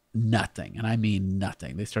on nothing. And I mean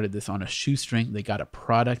nothing. They started this on a shoestring. They got a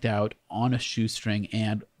product out on a shoestring,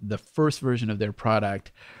 and the first version of their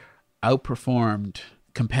product outperformed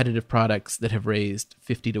competitive products that have raised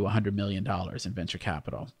 $50 to $100 million in venture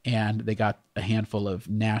capital. And they got a handful of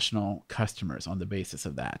national customers on the basis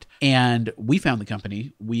of that. And we found the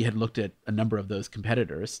company. We had looked at a number of those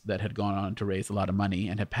competitors that had gone on to raise a lot of money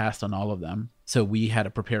and had passed on all of them. So we had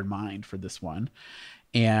a prepared mind for this one.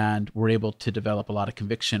 And were able to develop a lot of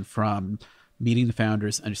conviction from meeting the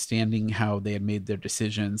founders, understanding how they had made their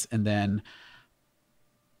decisions, and then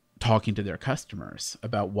talking to their customers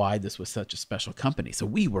about why this was such a special company. So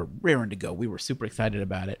we were raring to go. We were super excited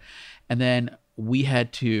about it. And then we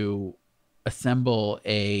had to assemble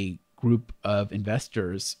a group of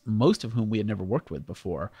investors, most of whom we had never worked with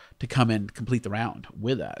before, to come and complete the round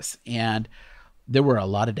with us. And there were a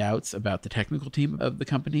lot of doubts about the technical team of the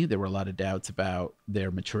company. There were a lot of doubts about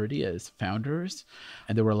their maturity as founders.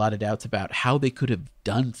 And there were a lot of doubts about how they could have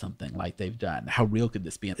done something like they've done. How real could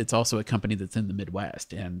this be? It's also a company that's in the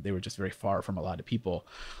Midwest, and they were just very far from a lot of people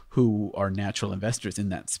who are natural investors in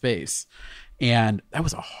that space. And that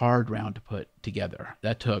was a hard round to put together.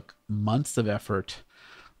 That took months of effort.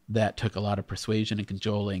 That took a lot of persuasion and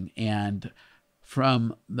cajoling. And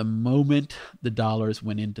from the moment the dollars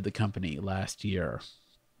went into the company last year,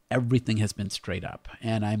 everything has been straight up.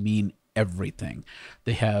 And I mean everything.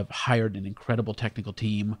 They have hired an incredible technical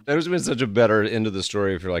team. That has been such a better end of the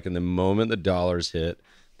story if you're like, in the moment the dollars hit,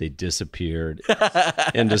 they disappeared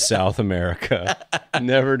into South America,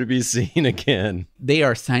 never to be seen again. They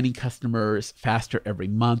are signing customers faster every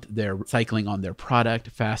month. They're cycling on their product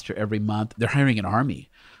faster every month. They're hiring an army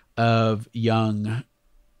of young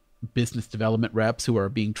business development reps who are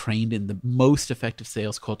being trained in the most effective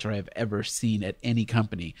sales culture I've ever seen at any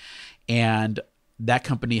company. And that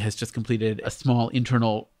company has just completed a small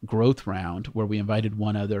internal growth round where we invited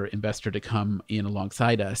one other investor to come in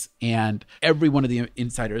alongside us. And every one of the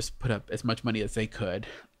insiders put up as much money as they could.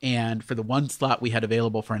 And for the one slot we had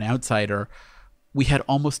available for an outsider, we had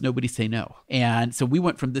almost nobody say no. And so we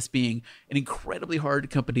went from this being an incredibly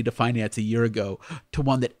hard company to finance a year ago to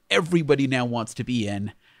one that everybody now wants to be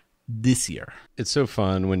in this year. It's so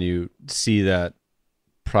fun when you see that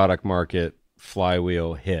product market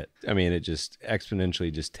flywheel hit. I mean, it just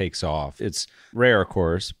exponentially just takes off. It's rare, of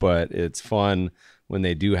course, but it's fun when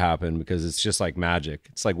they do happen because it's just like magic.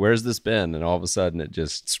 It's like, where's this been? And all of a sudden it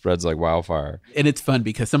just spreads like wildfire. And it's fun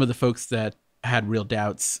because some of the folks that had real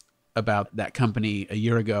doubts about that company a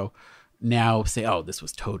year ago now say, oh, this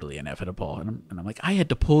was totally inevitable. And I'm like, I had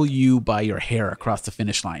to pull you by your hair across the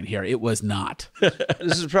finish line here. It was not.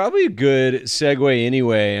 This is probably a good segue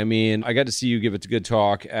anyway. I mean, I got to see you give a good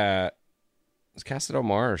talk at, was Casa del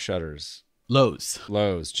Mar or Shutters?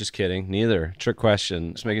 Lowe's. Just kidding. Neither. Trick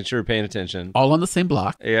question. Just making sure you're paying attention. All on the same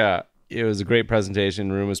block. Yeah. It was a great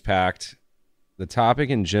presentation. Room was packed. The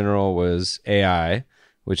topic in general was AI,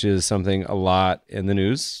 which is something a lot in the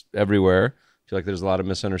news everywhere. I feel like there's a lot of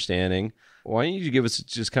misunderstanding. Why don't you give us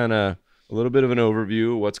just kind of a little bit of an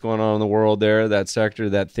overview, what's going on in the world there, that sector,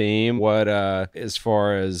 that theme, what as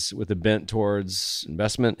far as with the bent towards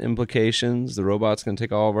investment implications, the robot's going to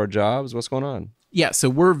take all of our jobs, what's going on? Yeah, so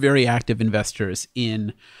we're very active investors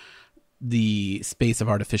in the space of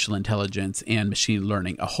artificial intelligence and machine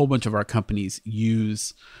learning. A whole bunch of our companies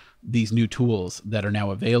use these new tools that are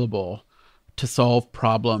now available to solve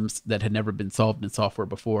problems that had never been solved in software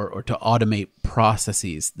before, or to automate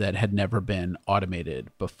processes that had never been automated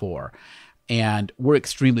before. And we're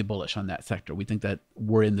extremely bullish on that sector. We think that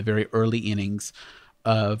we're in the very early innings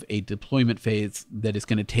of a deployment phase that is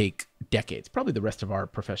going to take decades, probably the rest of our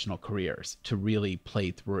professional careers, to really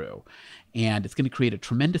play through. And it's going to create a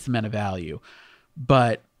tremendous amount of value.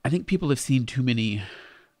 But I think people have seen too many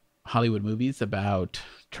Hollywood movies about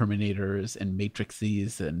Terminators and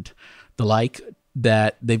Matrices and the like,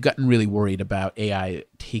 that they've gotten really worried about AI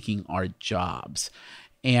taking our jobs.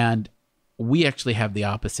 And we actually have the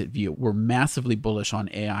opposite view. We're massively bullish on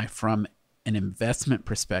AI from an investment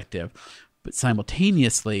perspective, but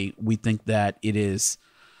simultaneously, we think that it is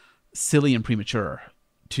silly and premature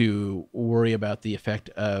to worry about the effect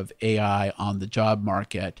of AI on the job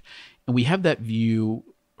market. And we have that view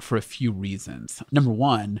for a few reasons. Number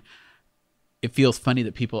one, it feels funny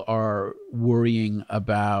that people are worrying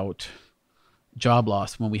about job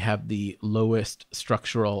loss when we have the lowest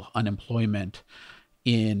structural unemployment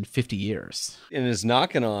in 50 years. And it's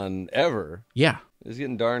knocking on ever. Yeah. It's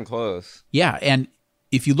getting darn close. Yeah. And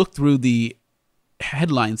if you look through the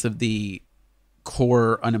headlines of the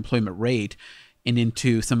core unemployment rate and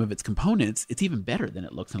into some of its components, it's even better than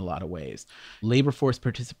it looks in a lot of ways. Labor force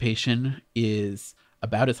participation is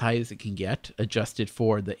about as high as it can get, adjusted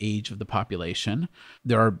for the age of the population.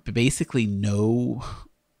 There are basically no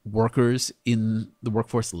workers in the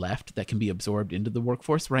workforce left that can be absorbed into the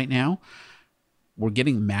workforce right now. we're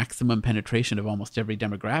getting maximum penetration of almost every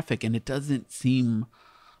demographic, and it doesn't seem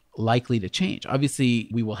likely to change. Obviously,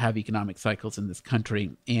 we will have economic cycles in this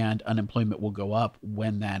country, and unemployment will go up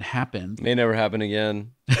when that happens. May never happen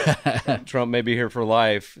again. Trump may be here for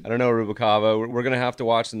life. I don't know, Rubalcava. We're going to have to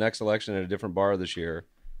watch the next election at a different bar this year,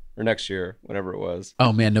 or next year, whenever it was.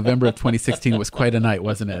 Oh man, November of 2016 was quite a night,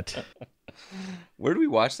 wasn't it? Where did we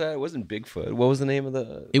watch that? It wasn't Bigfoot. What was the name of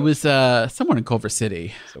the... It was somewhere in Culver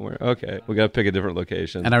City. Somewhere. Okay. We got to pick a different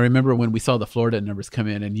location. And I remember when we saw the Florida numbers come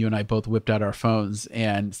in, and you and I both whipped out our phones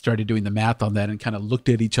and started doing the math on that and kind of looked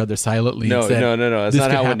at each other silently and said, No. That's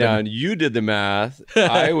not how it went happen. down. You did the math.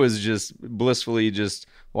 I was just blissfully just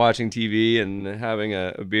watching TV and having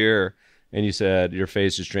a beer. And you said, your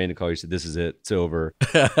face just trained to call. You said, this is it. It's over.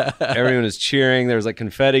 Everyone was cheering. There was like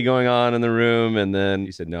confetti going on in the room. And then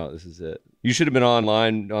you said, no, this is it. You should have been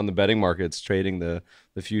online on the betting markets trading the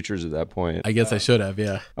futures at that point. I guess I should have,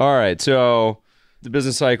 yeah. All right. So the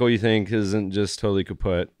business cycle, you think, isn't just totally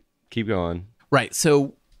kaput. Keep going. Right.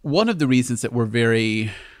 So one of the reasons that we're very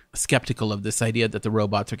skeptical of this idea that the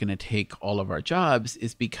robots are going to take all of our jobs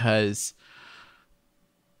is because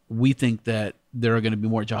we think that there are going to be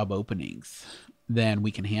more job openings than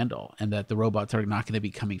we can handle, and that the robots are not going to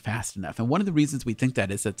be coming fast enough. And one of the reasons we think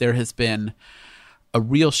that is that there has been a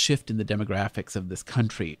real shift in the demographics of this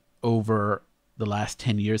country over the last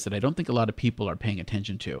 10 years that I don't think a lot of people are paying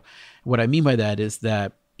attention to. What I mean by that is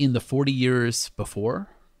that in the 40 years before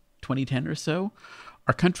 2010 or so,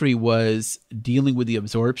 our country was dealing with the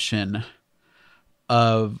absorption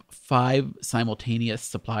of 5 simultaneous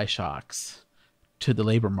supply shocks to the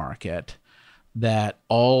labor market that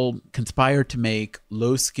all conspire to make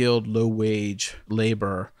low-skilled, low-wage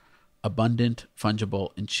labor abundant,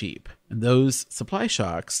 fungible, and cheap. And those supply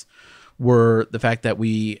shocks were the fact that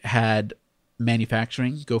we had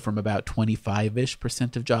manufacturing go from about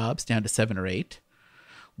 25-ish% of jobs down to 7 or 8.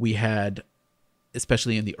 We had,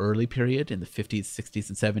 especially in the early period, in the 50s, 60s,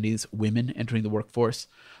 and 70s, women entering the workforce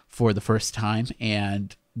for the first time,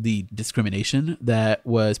 and the discrimination that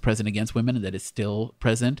was present against women and that is still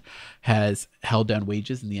present has held down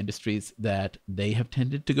wages in the industries that they have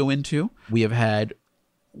tended to go into. We have had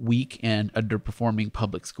weak and underperforming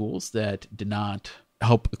public schools that did not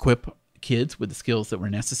help equip kids with the skills that were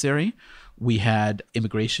necessary. We had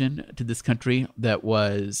immigration to this country that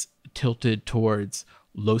was tilted towards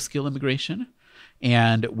low-skill immigration.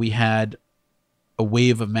 And we had a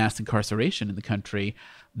wave of mass incarceration in the country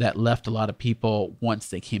that left a lot of people, once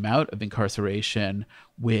they came out of incarceration,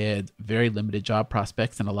 with very limited job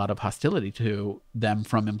prospects and a lot of hostility to them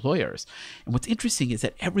from employers. And what's interesting is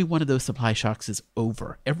that every one of those supply shocks is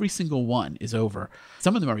over. Every single one is over.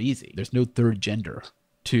 Some of them are easy. There's no third gender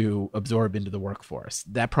to absorb into the workforce.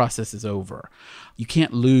 That process is over. You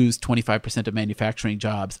can't lose 25% of manufacturing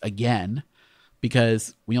jobs again,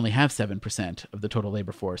 because we only have 7% of the total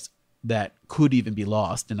labor force that could even be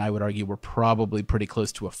lost. And I would argue we're probably pretty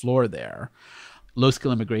close to a floor there.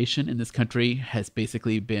 Low-skill immigration in this country has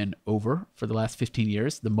basically been over for the last 15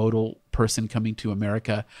 years. The modal person coming to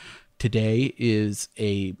America today is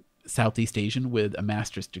a Southeast Asian with a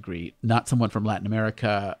master's degree, not someone from Latin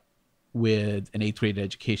America with an 8th grade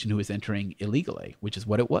education who is entering illegally, which is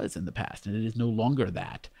what it was in the past. And it is no longer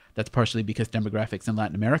that. That's partially because demographics in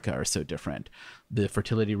Latin America are so different. The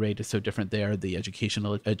fertility rate is so different there. The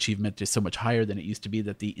educational achievement is so much higher than it used to be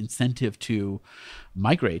that the incentive to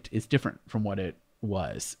migrate is different from what it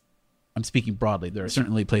was. I'm speaking broadly. There are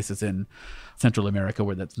certainly places in Central America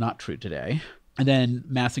where that's not true today. And then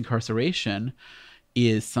mass incarceration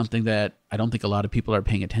is something that I don't think a lot of people are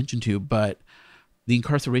paying attention to, but the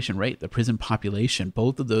incarceration rate, the prison population,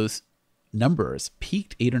 both of those numbers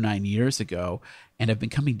peaked 8 or 9 years ago and have been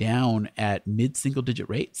coming down at mid-single digit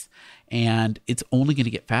rates. And it's only going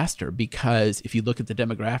to get faster because if you look at the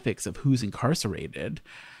demographics of who's incarcerated,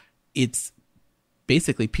 it's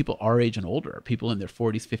basically people our age and older, people in their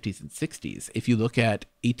 40s, 50s, and 60s. If you look at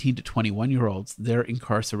 18 to 21-year-olds, their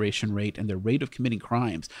incarceration rate and their rate of committing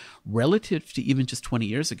crimes relative to even just 20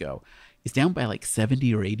 years ago is down by like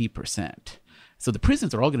 70 or 80%. So the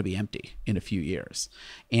prisons are all going to be empty in a few years.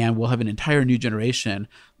 And we'll have an entire new generation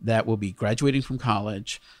that will be graduating from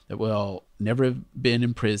college, that will never have been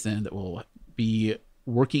in prison, that will be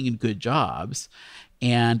working in good jobs.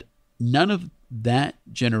 And none of that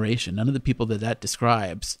generation, none of the people that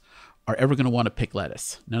describes are ever going to want to pick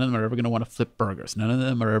lettuce. None of them are ever going to want to flip burgers. None of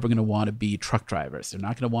them are ever going to want to be truck drivers. They're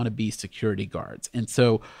not going to want to be security guards. And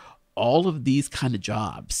so all of these kind of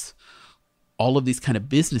jobs, all of these kind of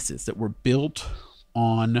businesses that were built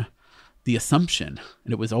on the assumption,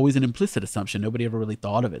 and it was always an implicit assumption, nobody ever really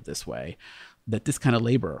thought of it this way, that this kind of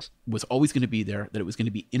labor was always going to be there, that it was going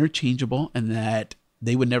to be interchangeable, and that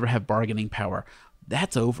they would never have bargaining power.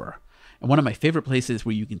 That's over. And one of my favorite places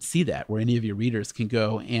where you can see that, where any of your readers can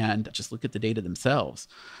go and just look at the data themselves,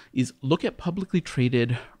 is look at publicly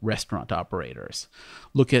traded restaurant operators.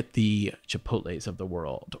 Look at the Chipotles of the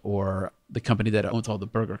world, or the company that owns all the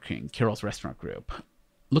Burger King, Carroll's Restaurant Group.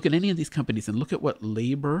 Look at any of these companies and look at what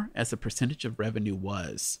labor as a percentage of revenue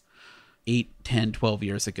was 8, 10, 12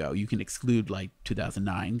 years ago. You can exclude like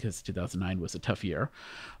 2009 because 2009 was a tough year.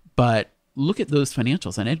 But look at those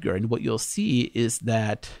financials on Edgar, and what you'll see is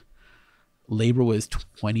that labor was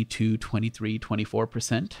 22, 23,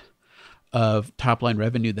 24% of top line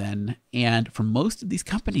revenue then. And for most of these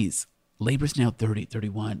companies, labor's now 30,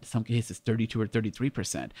 31, in some cases 32 or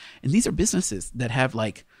 33%. And these are businesses that have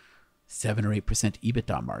like 7 or 8%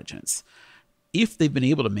 EBITDA margins. If they've been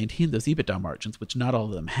able to maintain those EBITDA margins, which not all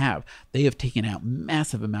of them have, they have taken out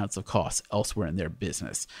massive amounts of costs elsewhere in their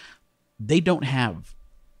business. They don't have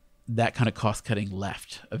that kind of cost cutting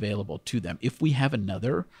left available to them. If we have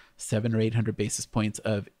another 700 or 800 basis points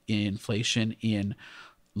of inflation in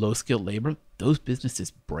low skilled labor, those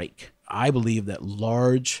businesses break. I believe that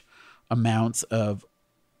large amounts of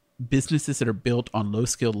businesses that are built on low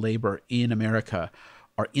skilled labor in America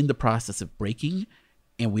are in the process of breaking,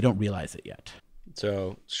 and we don't realize it yet.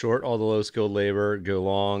 So short all the low skilled labor, go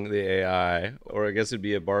long the AI, or I guess it'd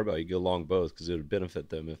be a barbell. You go long both because it would benefit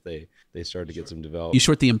them if they start to get some development. You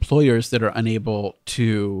short the employers that are unable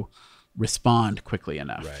to respond quickly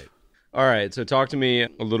enough. Right. All right. So talk to me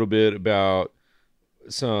a little bit about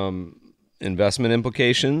some investment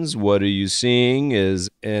implications. What are you seeing is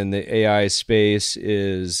in the AI space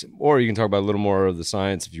or you can talk about a little more of the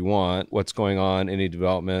science if you want. What's going on? Any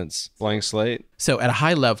developments? Blank slate? So at a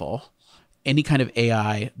high level, any kind of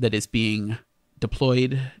AI that is being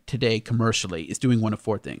deployed today commercially is doing one of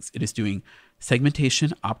 4 things. It is doing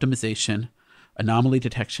segmentation, optimization, anomaly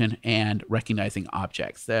detection, and recognizing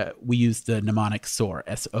objects. That we use the mnemonic SOAR,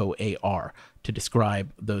 SOAR, to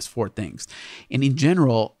describe those 4 things. And in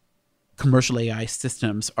general, commercial AI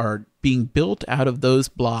systems are being built out of those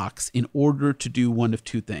blocks in order to do one of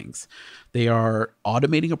 2 things. They are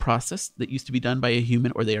automating a process that used to be done by a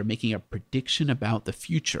human, or they are making a prediction about the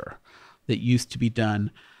future that used to be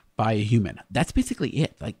done by a human. That's basically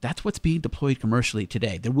it. Like, that's what's being deployed commercially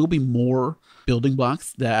today. There will be more building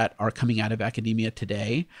blocks that are coming out of academia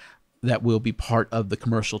today that will be part of the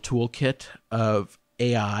commercial toolkit of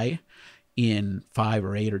AI in 5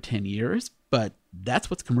 or 8 or 10 years, but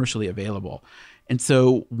that's what's commercially available. And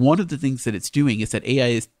so one of the things that it's doing is that AI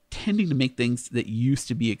is tending to make things that used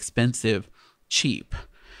to be expensive cheap.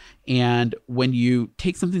 And when you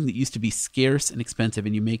take something that used to be scarce and expensive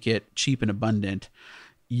and you make it cheap and abundant,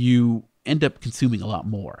 you end up consuming a lot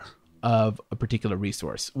more of a particular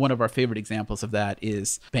resource. One of our favorite examples of that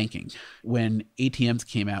is banking. When ATMs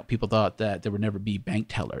came out, people thought that there would never be bank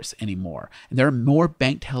tellers anymore. And there are more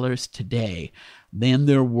bank tellers today than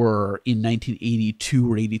there were in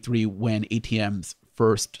 1982 or 83 when ATMs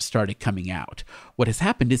first started coming out. What has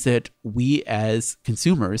happened is that we as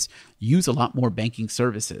consumers use a lot more banking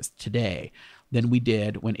services today than we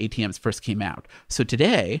did when ATMs first came out. So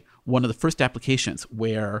today, one of the first applications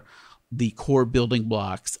where the core building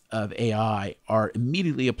blocks of AI are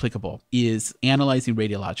immediately applicable is analyzing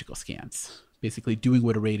radiological scans, basically doing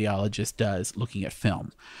what a radiologist does looking at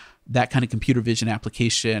film. That kind of computer vision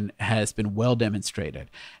application has been well demonstrated.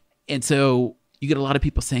 And so you get a lot of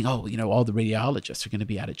people saying, oh, all the radiologists are going to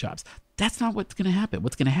be out of jobs. That's not what's going to happen.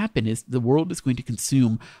 What's going to happen is the world is going to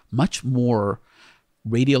consume much more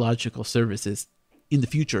radiological services in the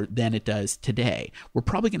future than it does today. We're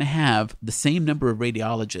probably going to have the same number of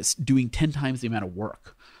radiologists doing 10 times the amount of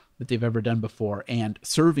work that they've ever done before and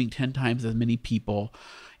serving 10 times as many people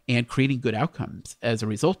and creating good outcomes as a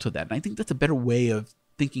result of that. And I think that's a better way of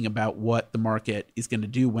thinking about what the market is going to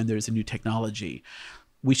do when there's a new technology.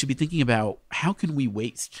 We should be thinking about how can we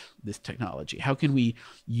waste this technology? How can we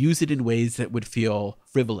use it in ways that would feel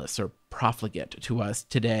frivolous or profligate to us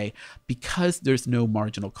today because there's no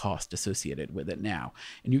marginal cost associated with it now.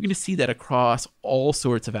 And you're going to see that across all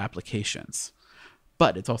sorts of applications,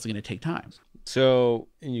 but it's also going to take time. So,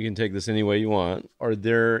 and you can take this any way you want. Are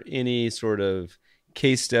there any sort of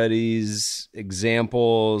case studies,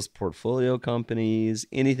 examples, portfolio companies,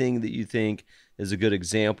 anything that you think is a good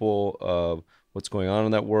example of what's going on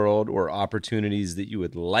in that world, or opportunities that you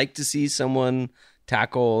would like to see someone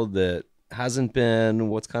tackle that hasn't been?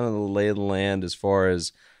 What's kind of the lay of the land as far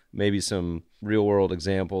as maybe some real world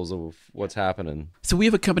examples of what's happening. So we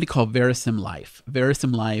have a company called Verisim Life.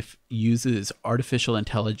 Verisim Life uses artificial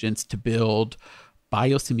intelligence to build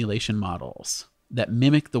biosimulation models that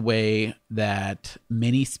mimic the way that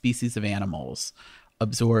many species of animals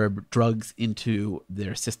absorb drugs into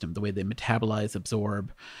their system, the way they metabolize,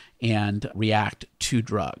 absorb, and react to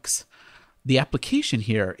drugs. The application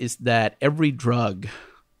here is that every drug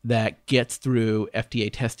that gets through FDA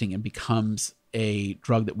testing and becomes a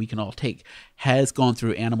drug that we can all take has gone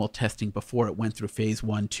through animal testing before it went through phase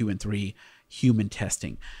 1, 2, and 3 human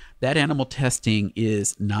testing. That animal testing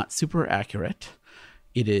is not super accurate.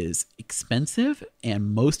 It is expensive,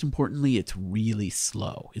 and most importantly, it's really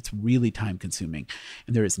slow. It's really time consuming.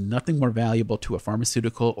 And there is nothing more valuable to a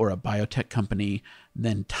pharmaceutical or a biotech company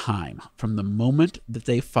than time. From the moment that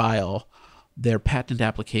they file their patent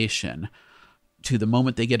application to the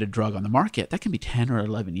moment they get a drug on the market, that can be 10 or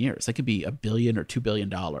 11 years. That could be $1 billion or $2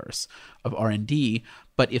 billion of R&D.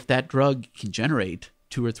 But if that drug can generate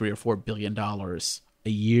 $2 or $3 or $4 billion a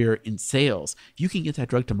year in sales, you can get that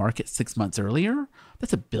drug to market 6 months earlier.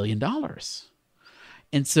 That's $1 billion.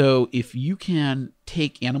 And so if you can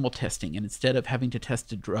take animal testing and instead of having to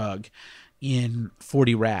test a drug in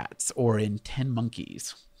 40 rats or in 10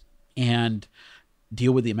 monkeys and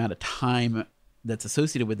deal with the amount of time that's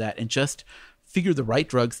associated with that and just figure the right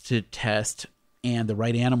drugs to test and the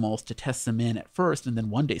right animals to test them in at first, and then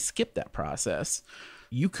one day skip that process,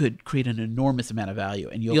 you could create an enormous amount of value.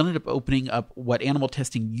 And you'll end up opening up what animal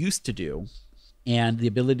testing used to do and the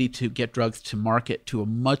ability to get drugs to market to a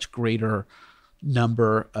much greater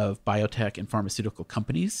number of biotech and pharmaceutical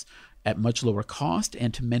companies at much lower cost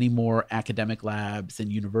and to many more academic labs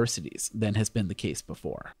and universities than has been the case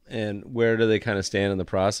before. And where do they kind of stand in the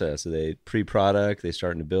process? Are they pre-product? Are they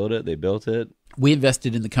starting to build it? They built it? We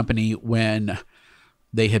invested in the company when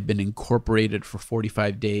they had been incorporated for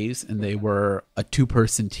 45 days, and they were a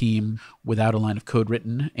 2-person team without a line of code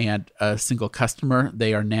written and a single customer.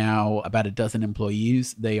 They are now about a dozen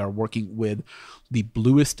employees. They are working with the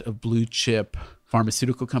bluest of blue chip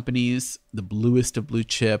pharmaceutical companies, the bluest of blue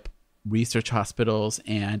chip research hospitals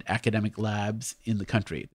and academic labs in the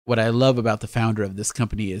country. What I love about the founder of this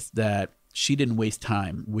company is that she didn't waste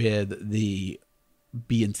time with the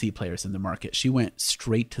B and C players in the market. She went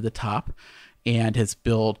straight to the top and has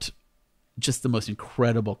built just the most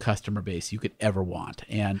incredible customer base you could ever want.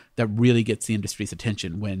 And that really gets the industry's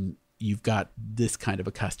attention when you've got this kind of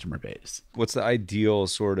a customer base. What's the ideal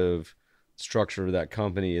sort of structure of that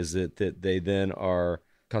company? Is it that they then are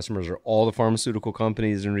customers are all the pharmaceutical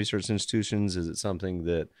companies and research institutions? Is it something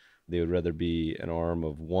that they would rather be an arm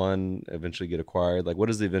of one, eventually get acquired? Like, what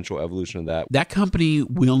is the eventual evolution of that? That company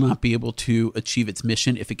will not be able to achieve its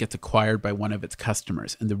mission if it gets acquired by one of its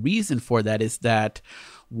customers. And the reason for that is that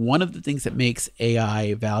one of the things that makes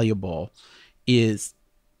AI valuable is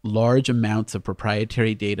large amounts of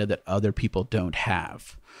proprietary data that other people don't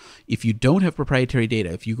have. If you don't have proprietary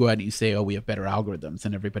data, if you go out and you say, oh, we have better algorithms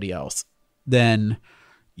than everybody else, then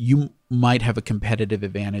you might have a competitive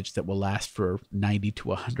advantage that will last for 90 to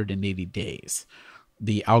 180 days.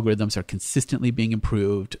 The algorithms are consistently being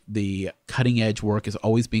improved. The cutting edge work is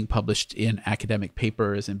always being published in academic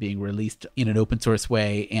papers and being released in an open source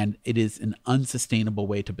way. And it is an unsustainable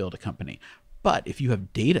way to build a company. But if you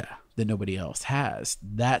have data that nobody else has,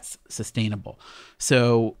 that's sustainable.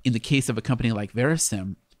 So in the case of a company like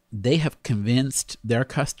Verisim, they have convinced their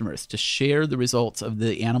customers to share the results of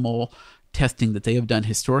the animal testing that they have done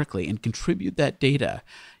historically and contribute that data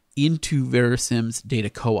into Verisim's data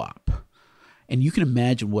co-op. And you can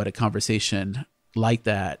imagine what a conversation like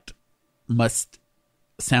that must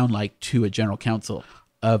sound like to a general counsel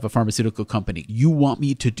of a pharmaceutical company. You want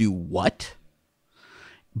me to do what?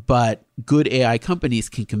 But good AI companies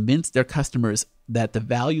can convince their customers that the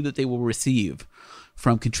value that they will receive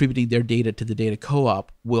from contributing their data to the data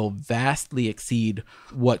co-op will vastly exceed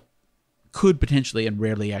what could potentially and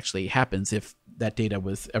rarely actually happens if that data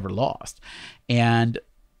was ever lost. And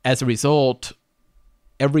as a result,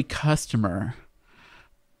 every customer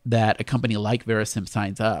that a company like Verisim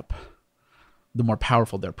signs up, the more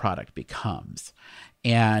powerful their product becomes.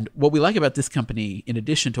 And what we like about this company, in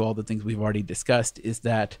addition to all the things we've already discussed, is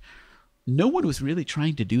that no one was really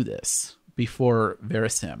trying to do this before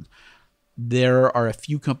Verisim. There are a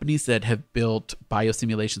few companies that have built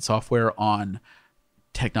biosimulation software on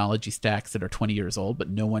technology stacks that are 20 years old, but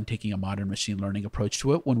no one taking a modern machine learning approach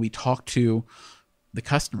to it. When we talk to the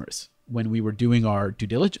customers, when we were doing our due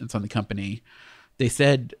diligence on the company, they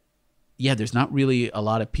said, yeah, there's not really a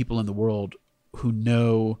lot of people in the world who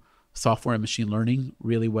know software and machine learning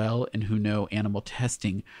really well and who know animal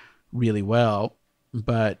testing really well,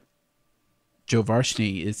 but Joe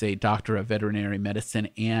Varshny is a doctor of veterinary medicine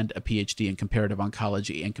and a PhD in comparative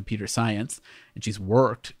oncology and computer science. And she's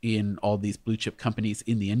worked in all these blue chip companies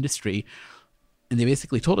in the industry. And they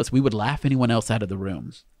basically told us we would laugh anyone else out of the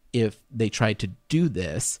room if they tried to do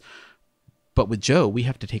this. But with Joe, we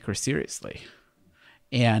have to take her seriously.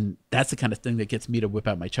 And that's the kind of thing that gets me to whip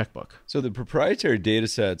out my checkbook. So the proprietary data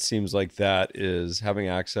set seems like that is having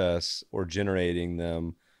access or generating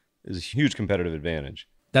them is a huge competitive advantage.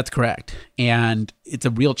 That's correct. And it's a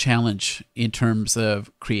real challenge in terms of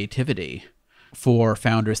creativity for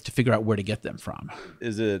founders to figure out where to get them from.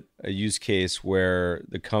 Is it a use case where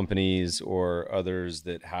the companies or others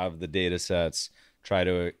that have the data sets try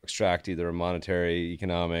to extract either a monetary,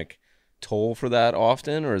 economic toll for that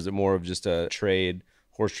often? Or is it more of just a trade,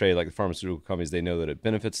 horse trade, like the pharmaceutical companies, they know that it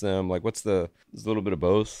benefits them? Like is a little bit of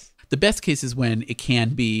both? The best case is when it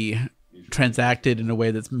can be transacted in a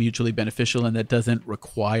way that's mutually beneficial and that doesn't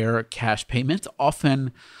require cash payments.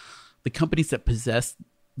 Often the companies that possess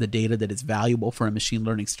the data that is valuable for a machine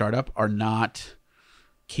learning startup are not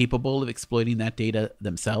capable of exploiting that data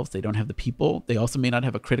themselves. They don't have the people. They also may not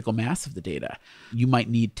have a critical mass of the data. You might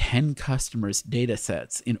need 10 customers' data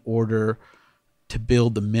sets in order to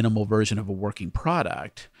build the minimal version of a working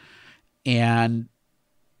product. And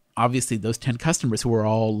obviously, those 10 customers who are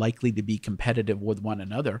all likely to be competitive with one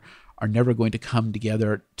another are never going to come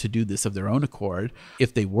together to do this of their own accord.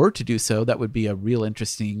 If they were to do so, that would be a real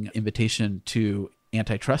interesting invitation to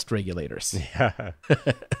antitrust regulators. Yeah.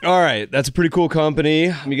 All right. That's a pretty cool company.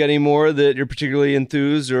 You got any more that you're particularly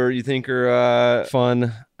enthused or you think are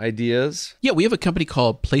fun ideas? Yeah, we have a company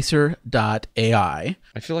called Placer.ai.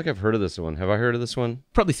 I feel like I've heard of this one. Have I heard of this one?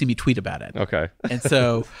 Probably see me tweet about it. Okay. And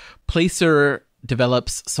so Placer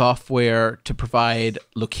develops software to provide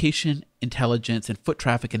location intelligence and foot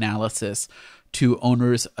traffic analysis to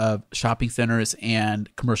owners of shopping centers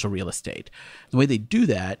and commercial real estate. The way they do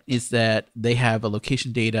that is that they have a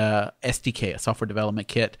location data SDK, a software development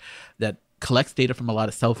kit that collects data from a lot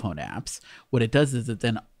of cell phone apps. What it does is it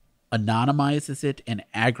then anonymizes it and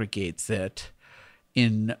aggregates it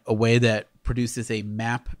in a way that produces a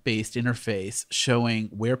map-based interface showing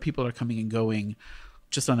where people are coming and going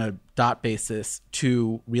just on a dot basis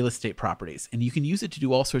to real estate properties. And you can use it to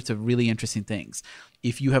do all sorts of really interesting things.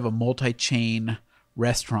 If you have a multi-chain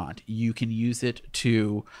restaurant, you can use it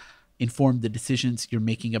to inform the decisions you're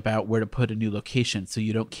making about where to put a new location so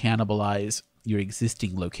you don't cannibalize your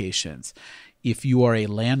existing locations. If you are a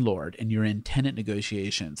landlord and you're in tenant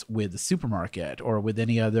negotiations with a supermarket or with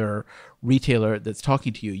any other retailer that's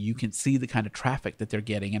talking to you, you can see the kind of traffic that they're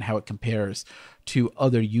getting and how it compares to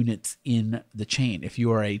other units in the chain. If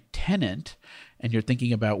you are a tenant and you're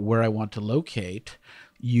thinking about where I want to locate,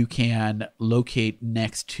 you can locate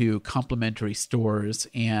next to complementary stores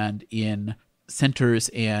and in centers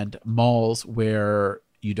and malls where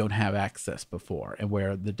you don't have access before and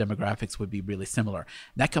where the demographics would be really similar.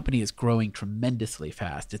 That company is growing tremendously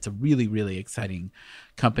fast. It's a really, really exciting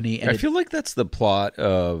company. And I feel like that's the plot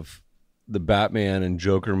of the Batman and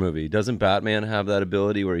Joker movie. Doesn't Batman have that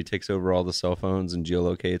ability where he takes over all the cell phones and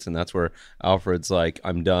geolocates? And that's where Alfred's like,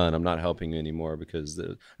 I'm done. I'm not helping you anymore because,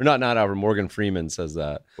 or not Alfred, Morgan Freeman says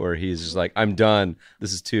that, where he's just like, I'm done.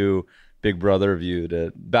 This is too Big Brother of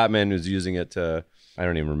you. Batman was using it to, I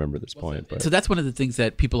don't even remember this point. But. So that's one of the things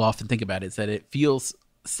that people often think about is that it feels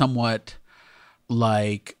somewhat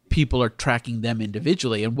like people are tracking them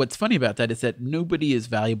individually. And what's funny about that is that nobody is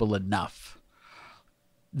valuable enough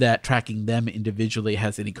that tracking them individually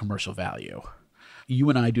has any commercial value. You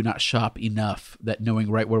and I do not shop enough that knowing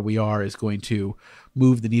right where we are is going to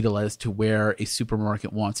move the needle as to where a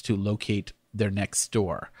supermarket wants to locate their next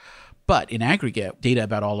store. But in aggregate, data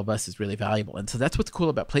about all of us is really valuable. And so that's what's cool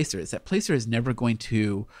about Placer is that Placer is never going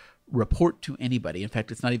to report to anybody. In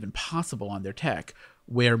fact, it's not even possible on their tech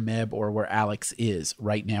where Meb or where Alex is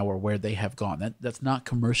right now or where they have gone. That's not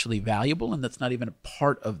commercially valuable, and that's not even a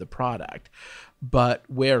part of the product. But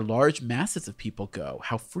where large masses of people go,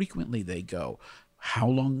 how frequently they go, how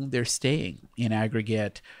long they're staying in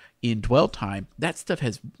aggregate in dwell time, that stuff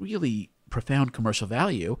has really profound commercial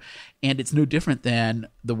value. And it's no different than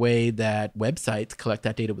the way that websites collect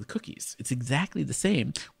that data with cookies. It's exactly the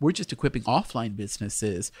same. We're just equipping offline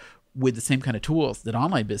businesses with the same kind of tools that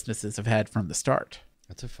online businesses have had from the start.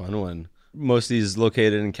 That's a fun one. Most of these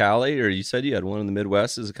located in Cali, or you said you had one in the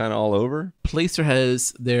Midwest. Is it kind of all over? Placer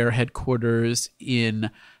has their headquarters in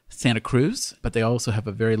Santa Cruz, but they also have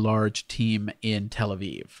a very large team in Tel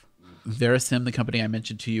Aviv. Verisim, the company I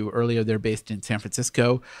mentioned to you earlier, they're based in San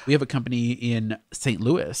Francisco. We have a company in St.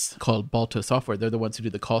 Louis called Balto Software. They're the ones who do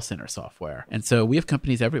the call center software. And so we have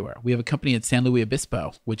companies everywhere. We have a company in San Luis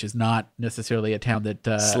Obispo, which is not necessarily a town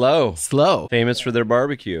that... Slow. Famous for their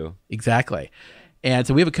barbecue. Exactly. And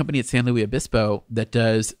so we have a company at San Luis Obispo that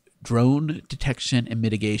does drone detection and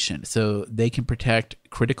mitigation. So they can protect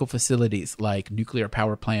critical facilities like nuclear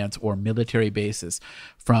power plants or military bases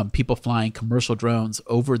from people flying commercial drones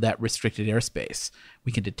over that restricted airspace.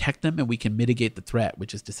 We can detect them and we can mitigate the threat,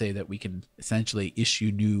 which is to say that we can essentially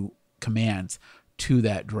issue new commands to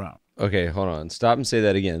that drone. Okay, hold on. Stop and say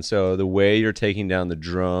that again. So the way you're taking down the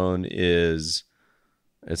drone is,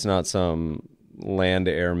 it's not some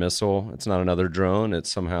land-to-air missile. It's not another drone.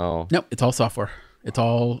 It's somehow... No, it's all software. It's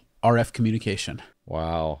all RF communication.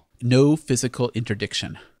 Wow. No physical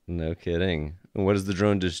interdiction. No kidding. And what does the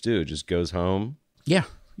drone just do? It just goes home? Yeah,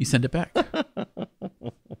 you send it back.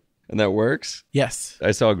 And that works? Yes.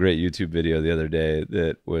 I saw a great YouTube video the other day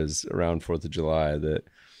that was around 4th of July that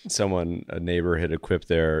a neighbor had equipped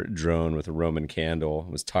their drone with a Roman candle,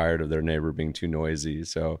 was tired of their neighbor being too noisy.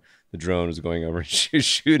 So the drone was going over and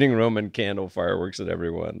shooting Roman candle fireworks at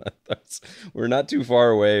everyone. We're not too far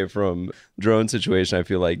away from drone situation. I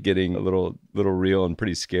feel like getting a little real and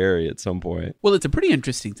pretty scary at some point. Well, it's a pretty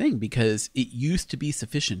interesting thing because it used to be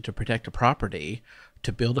sufficient to protect a property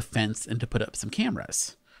to build a fence and to put up some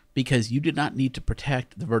cameras because you did not need to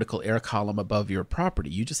protect the vertical air column above your property.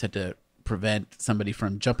 You just had to prevent somebody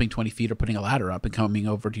from jumping 20 feet or putting a ladder up and coming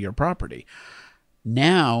over to your property.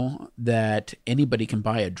 Now that anybody can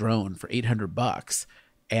buy a drone for $800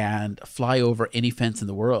 and fly over any fence in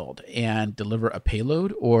the world and deliver a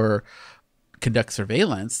payload or conduct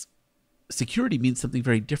surveillance, security means something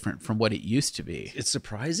very different from what it used to be. It's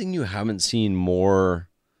surprising you haven't seen more,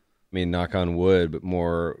 I mean, knock on wood, but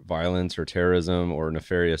more violence or terrorism or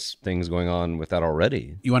nefarious things going on with that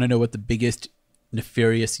already. You want to know what the biggest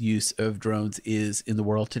nefarious use of drones is in the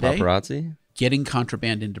world today? Paparazzi? Getting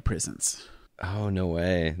contraband into prisons. Oh, no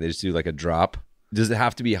way. They just do like a drop? Does it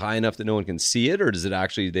have to be high enough that no one can see it? Or does it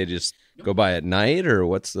actually, they just go by at night? Or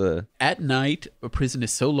what's the... At night, a prison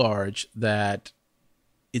is so large that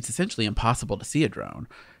it's essentially impossible to see a drone,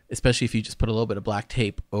 especially if you just put a little bit of black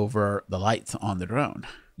tape over the lights on the drone.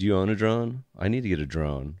 Do you own a drone? I need to get a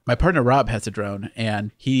drone. My partner Rob has a drone,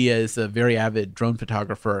 and he is a very avid drone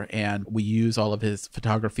photographer, and we use all of his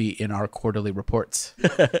photography in our quarterly reports.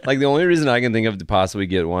 Like the only reason I can think of to possibly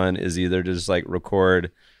get one is either to just like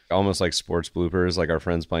record almost like sports bloopers, like our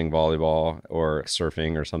friends playing volleyball or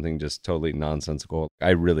surfing or something just totally nonsensical. I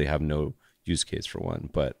really have no use case for one,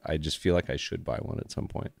 but I just feel like I should buy one at some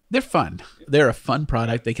point. They're fun. They're a fun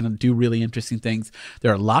product. They can do really interesting things.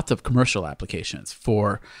 There are lots of commercial applications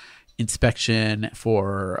for inspection,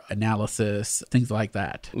 for analysis, things like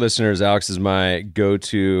that. Listeners, Alex is my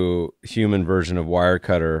go-to human version of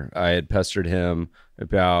Wirecutter. I had pestered him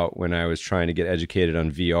about when I was trying to get educated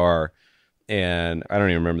on VR, and I don't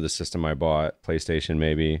even remember the system I bought, PlayStation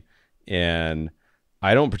maybe, and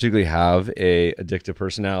I don't particularly have a addictive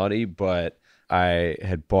personality, but I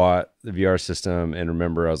had bought the VR system and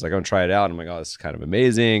remember I was like, I'm going to try it out. I'm like, oh, this is kind of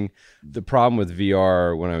amazing. The problem with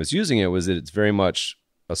VR when I was using it was that it's very much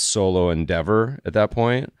a solo endeavor at that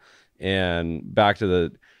point. And back to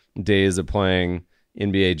the days of playing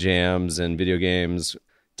NBA jams and video games,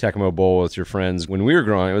 Tecmo Bowl with your friends. When we were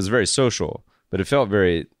growing, it was very social, but it felt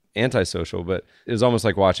very antisocial, but it was almost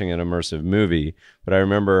like watching an immersive movie. But I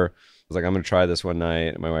remember I was like, I'm going to try this one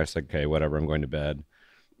night. And my wife's like, okay, whatever, I'm going to bed.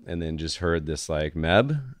 And then just heard this like,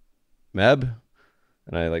 Meb.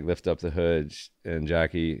 And I like lift up the hood and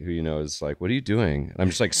Jackie, who you know, is like, what are you doing? And I'm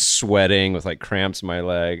just like sweating with like cramps in my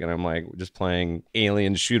leg. And I'm like, just playing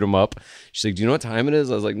Alien Shoot 'em Up. She's like, do you know what time it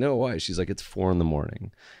is? I was like, no, why? She's like, it's 4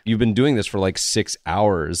 a.m. You've been doing this for like 6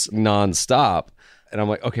 hours nonstop. And I'm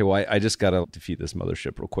like, okay, well, I just got to defeat this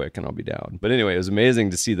mothership real quick and I'll be down. But anyway, it was amazing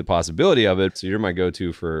to see the possibility of it. So you're my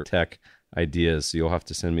go-to for tech ideas. So you'll have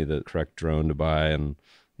to send me the correct drone to buy and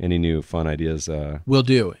any new fun ideas. Will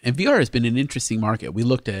do. And VR has been an interesting market. We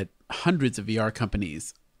looked at hundreds of VR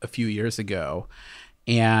companies a few years ago,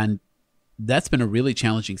 and that's been a really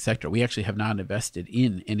challenging sector. We actually have not invested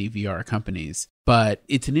in any VR companies, but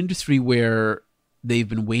it's an industry where they've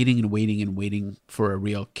been waiting for a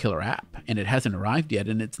real killer app, and it hasn't arrived yet,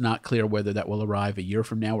 and it's not clear whether that will arrive a year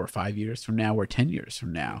from now or 5 years from now or 10 years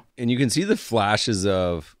from now. And you can see the flashes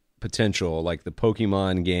of potential, like the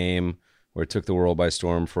Pokemon game where it took the world by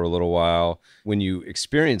storm for a little while. When you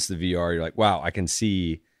experience the VR, you're like, wow, I can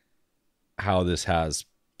see how this has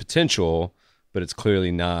potential, but it's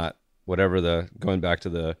clearly not going back to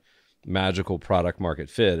the magical product market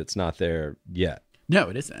fit, it's not there yet. No,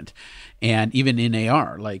 it isn't. And even in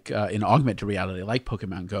AR, like in augmented reality, like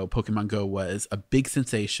Pokemon Go was a big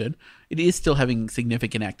sensation. It is still having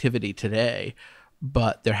significant activity today,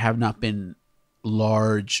 but there have not been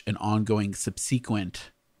large and ongoing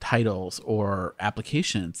subsequent titles or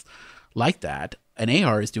applications like that. And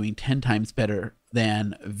AR is doing 10 times better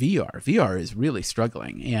than VR. VR is really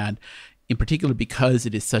struggling. And in particular, because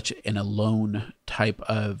it is such an alone type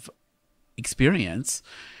of experience,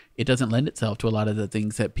 it doesn't lend itself to a lot of the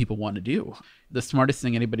things that people want to do. The smartest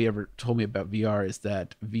thing anybody ever told me about VR is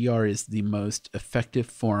that VR is the most effective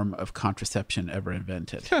form of contraception ever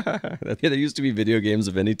invented. There used to be video games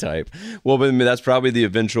of any type. Well, but that's probably the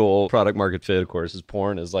eventual product market fit, of course, is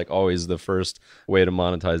porn is like always the first way to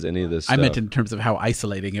monetize any of this stuff. I meant in terms of how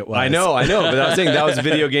isolating it was. I know. But I was saying that was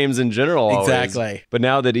video games in general always. Exactly. But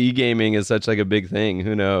now that e-gaming is such like a big thing,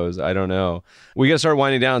 who knows? I don't know. We got to start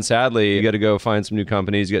winding down, sadly. You got to go find some new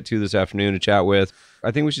companies. You got 2 this afternoon to chat with. I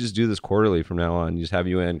think we should just do this quarterly from now on. Just have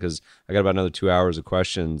you in because I got about another 2 hours of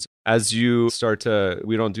questions. As you start to,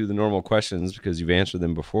 we don't do the normal questions because you've answered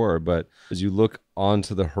them before, but as you look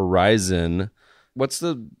onto the horizon, what's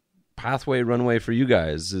the pathway, runway for you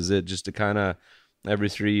guys? Is it just to kind of every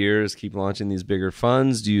 3 years keep launching these bigger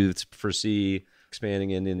funds? Do you foresee expanding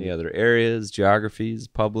in any other areas, geographies,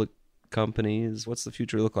 public companies? What's the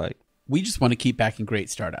future look like? We just want to keep backing great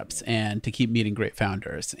startups and to keep meeting great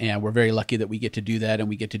founders. And we're very lucky that we get to do that, and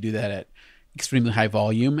we get to do that at extremely high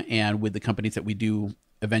volume and with the companies that we do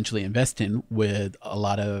eventually invest in with a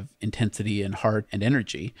lot of intensity and heart and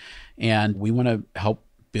energy. And we want to help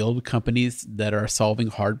build companies that are solving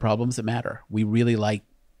hard problems that matter. We really like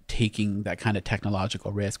taking that kind of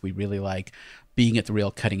technological risk. We really like being at the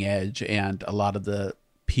real cutting edge. And a lot of the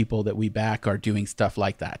people that we back are doing stuff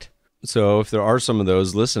like that. So if there are some of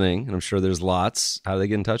those listening, and I'm sure there's lots, how do they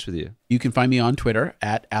get in touch with you? You can find me on Twitter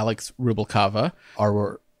at Alex Rubalcava.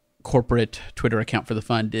 Our corporate Twitter account for the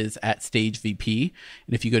fund is at StageVP.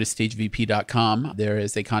 And if you go to stagevp.com, there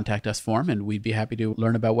is a contact us form, and we'd be happy to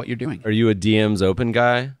learn about what you're doing. Are you a DMs open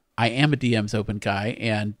guy? I am a DMs open guy,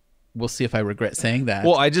 and we'll see if I regret saying that.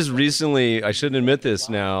 Well, I shouldn't admit this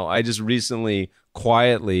now. I just recently,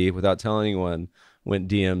 quietly, without telling anyone, went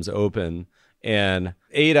DMs open. And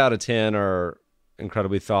 8 out of 10 are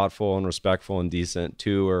incredibly thoughtful and respectful and decent.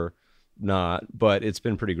 2 are not, but it's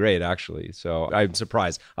been pretty great, actually. So I'm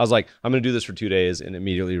surprised. I was like, I'm going to do this for 2 days and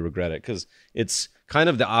immediately regret it because it's kind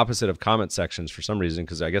of the opposite of comment sections for some reason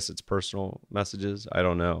because I guess it's personal messages. I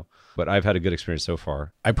don't know. But I've had a good experience so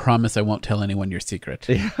far. I promise I won't tell anyone your secret.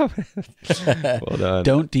 Yeah. Well done.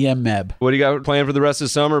 Don't DM Meb. What do you got planned for the rest of the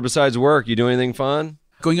summer besides work? You doing anything fun?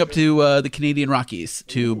 Going up to the Canadian Rockies,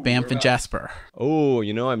 to Banff and Jasper. Oh,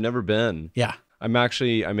 I've never been. Yeah. I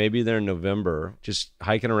may be there in November. Just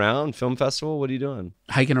hiking around, film festival. What are you doing?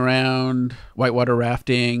 Hiking around, whitewater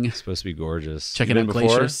rafting. It's supposed to be gorgeous. Checking out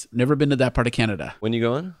glaciers. Never been to that part of Canada. When you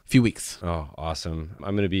going? A few weeks. Oh, awesome.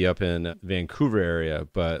 I'm going to be up in Vancouver area,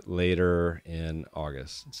 but later in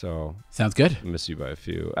August. So sounds good. I miss you by a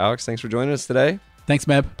few. Alex, thanks for joining us today. Thanks,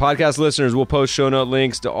 Meb. Podcast listeners, we'll post show note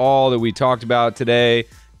links to all that we talked about today.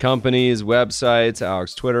 Companies, websites,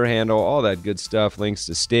 Alex's Twitter handle, all that good stuff, links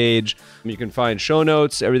to Stage. You can find show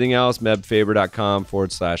notes, everything else,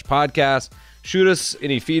 mebfaber.com/podcast. Shoot us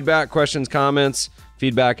any feedback, questions, comments,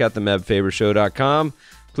 feedback at themebfabershow.com.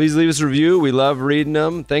 Please leave us a review. We love reading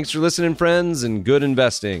them. Thanks for listening, friends, and good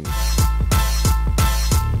investing.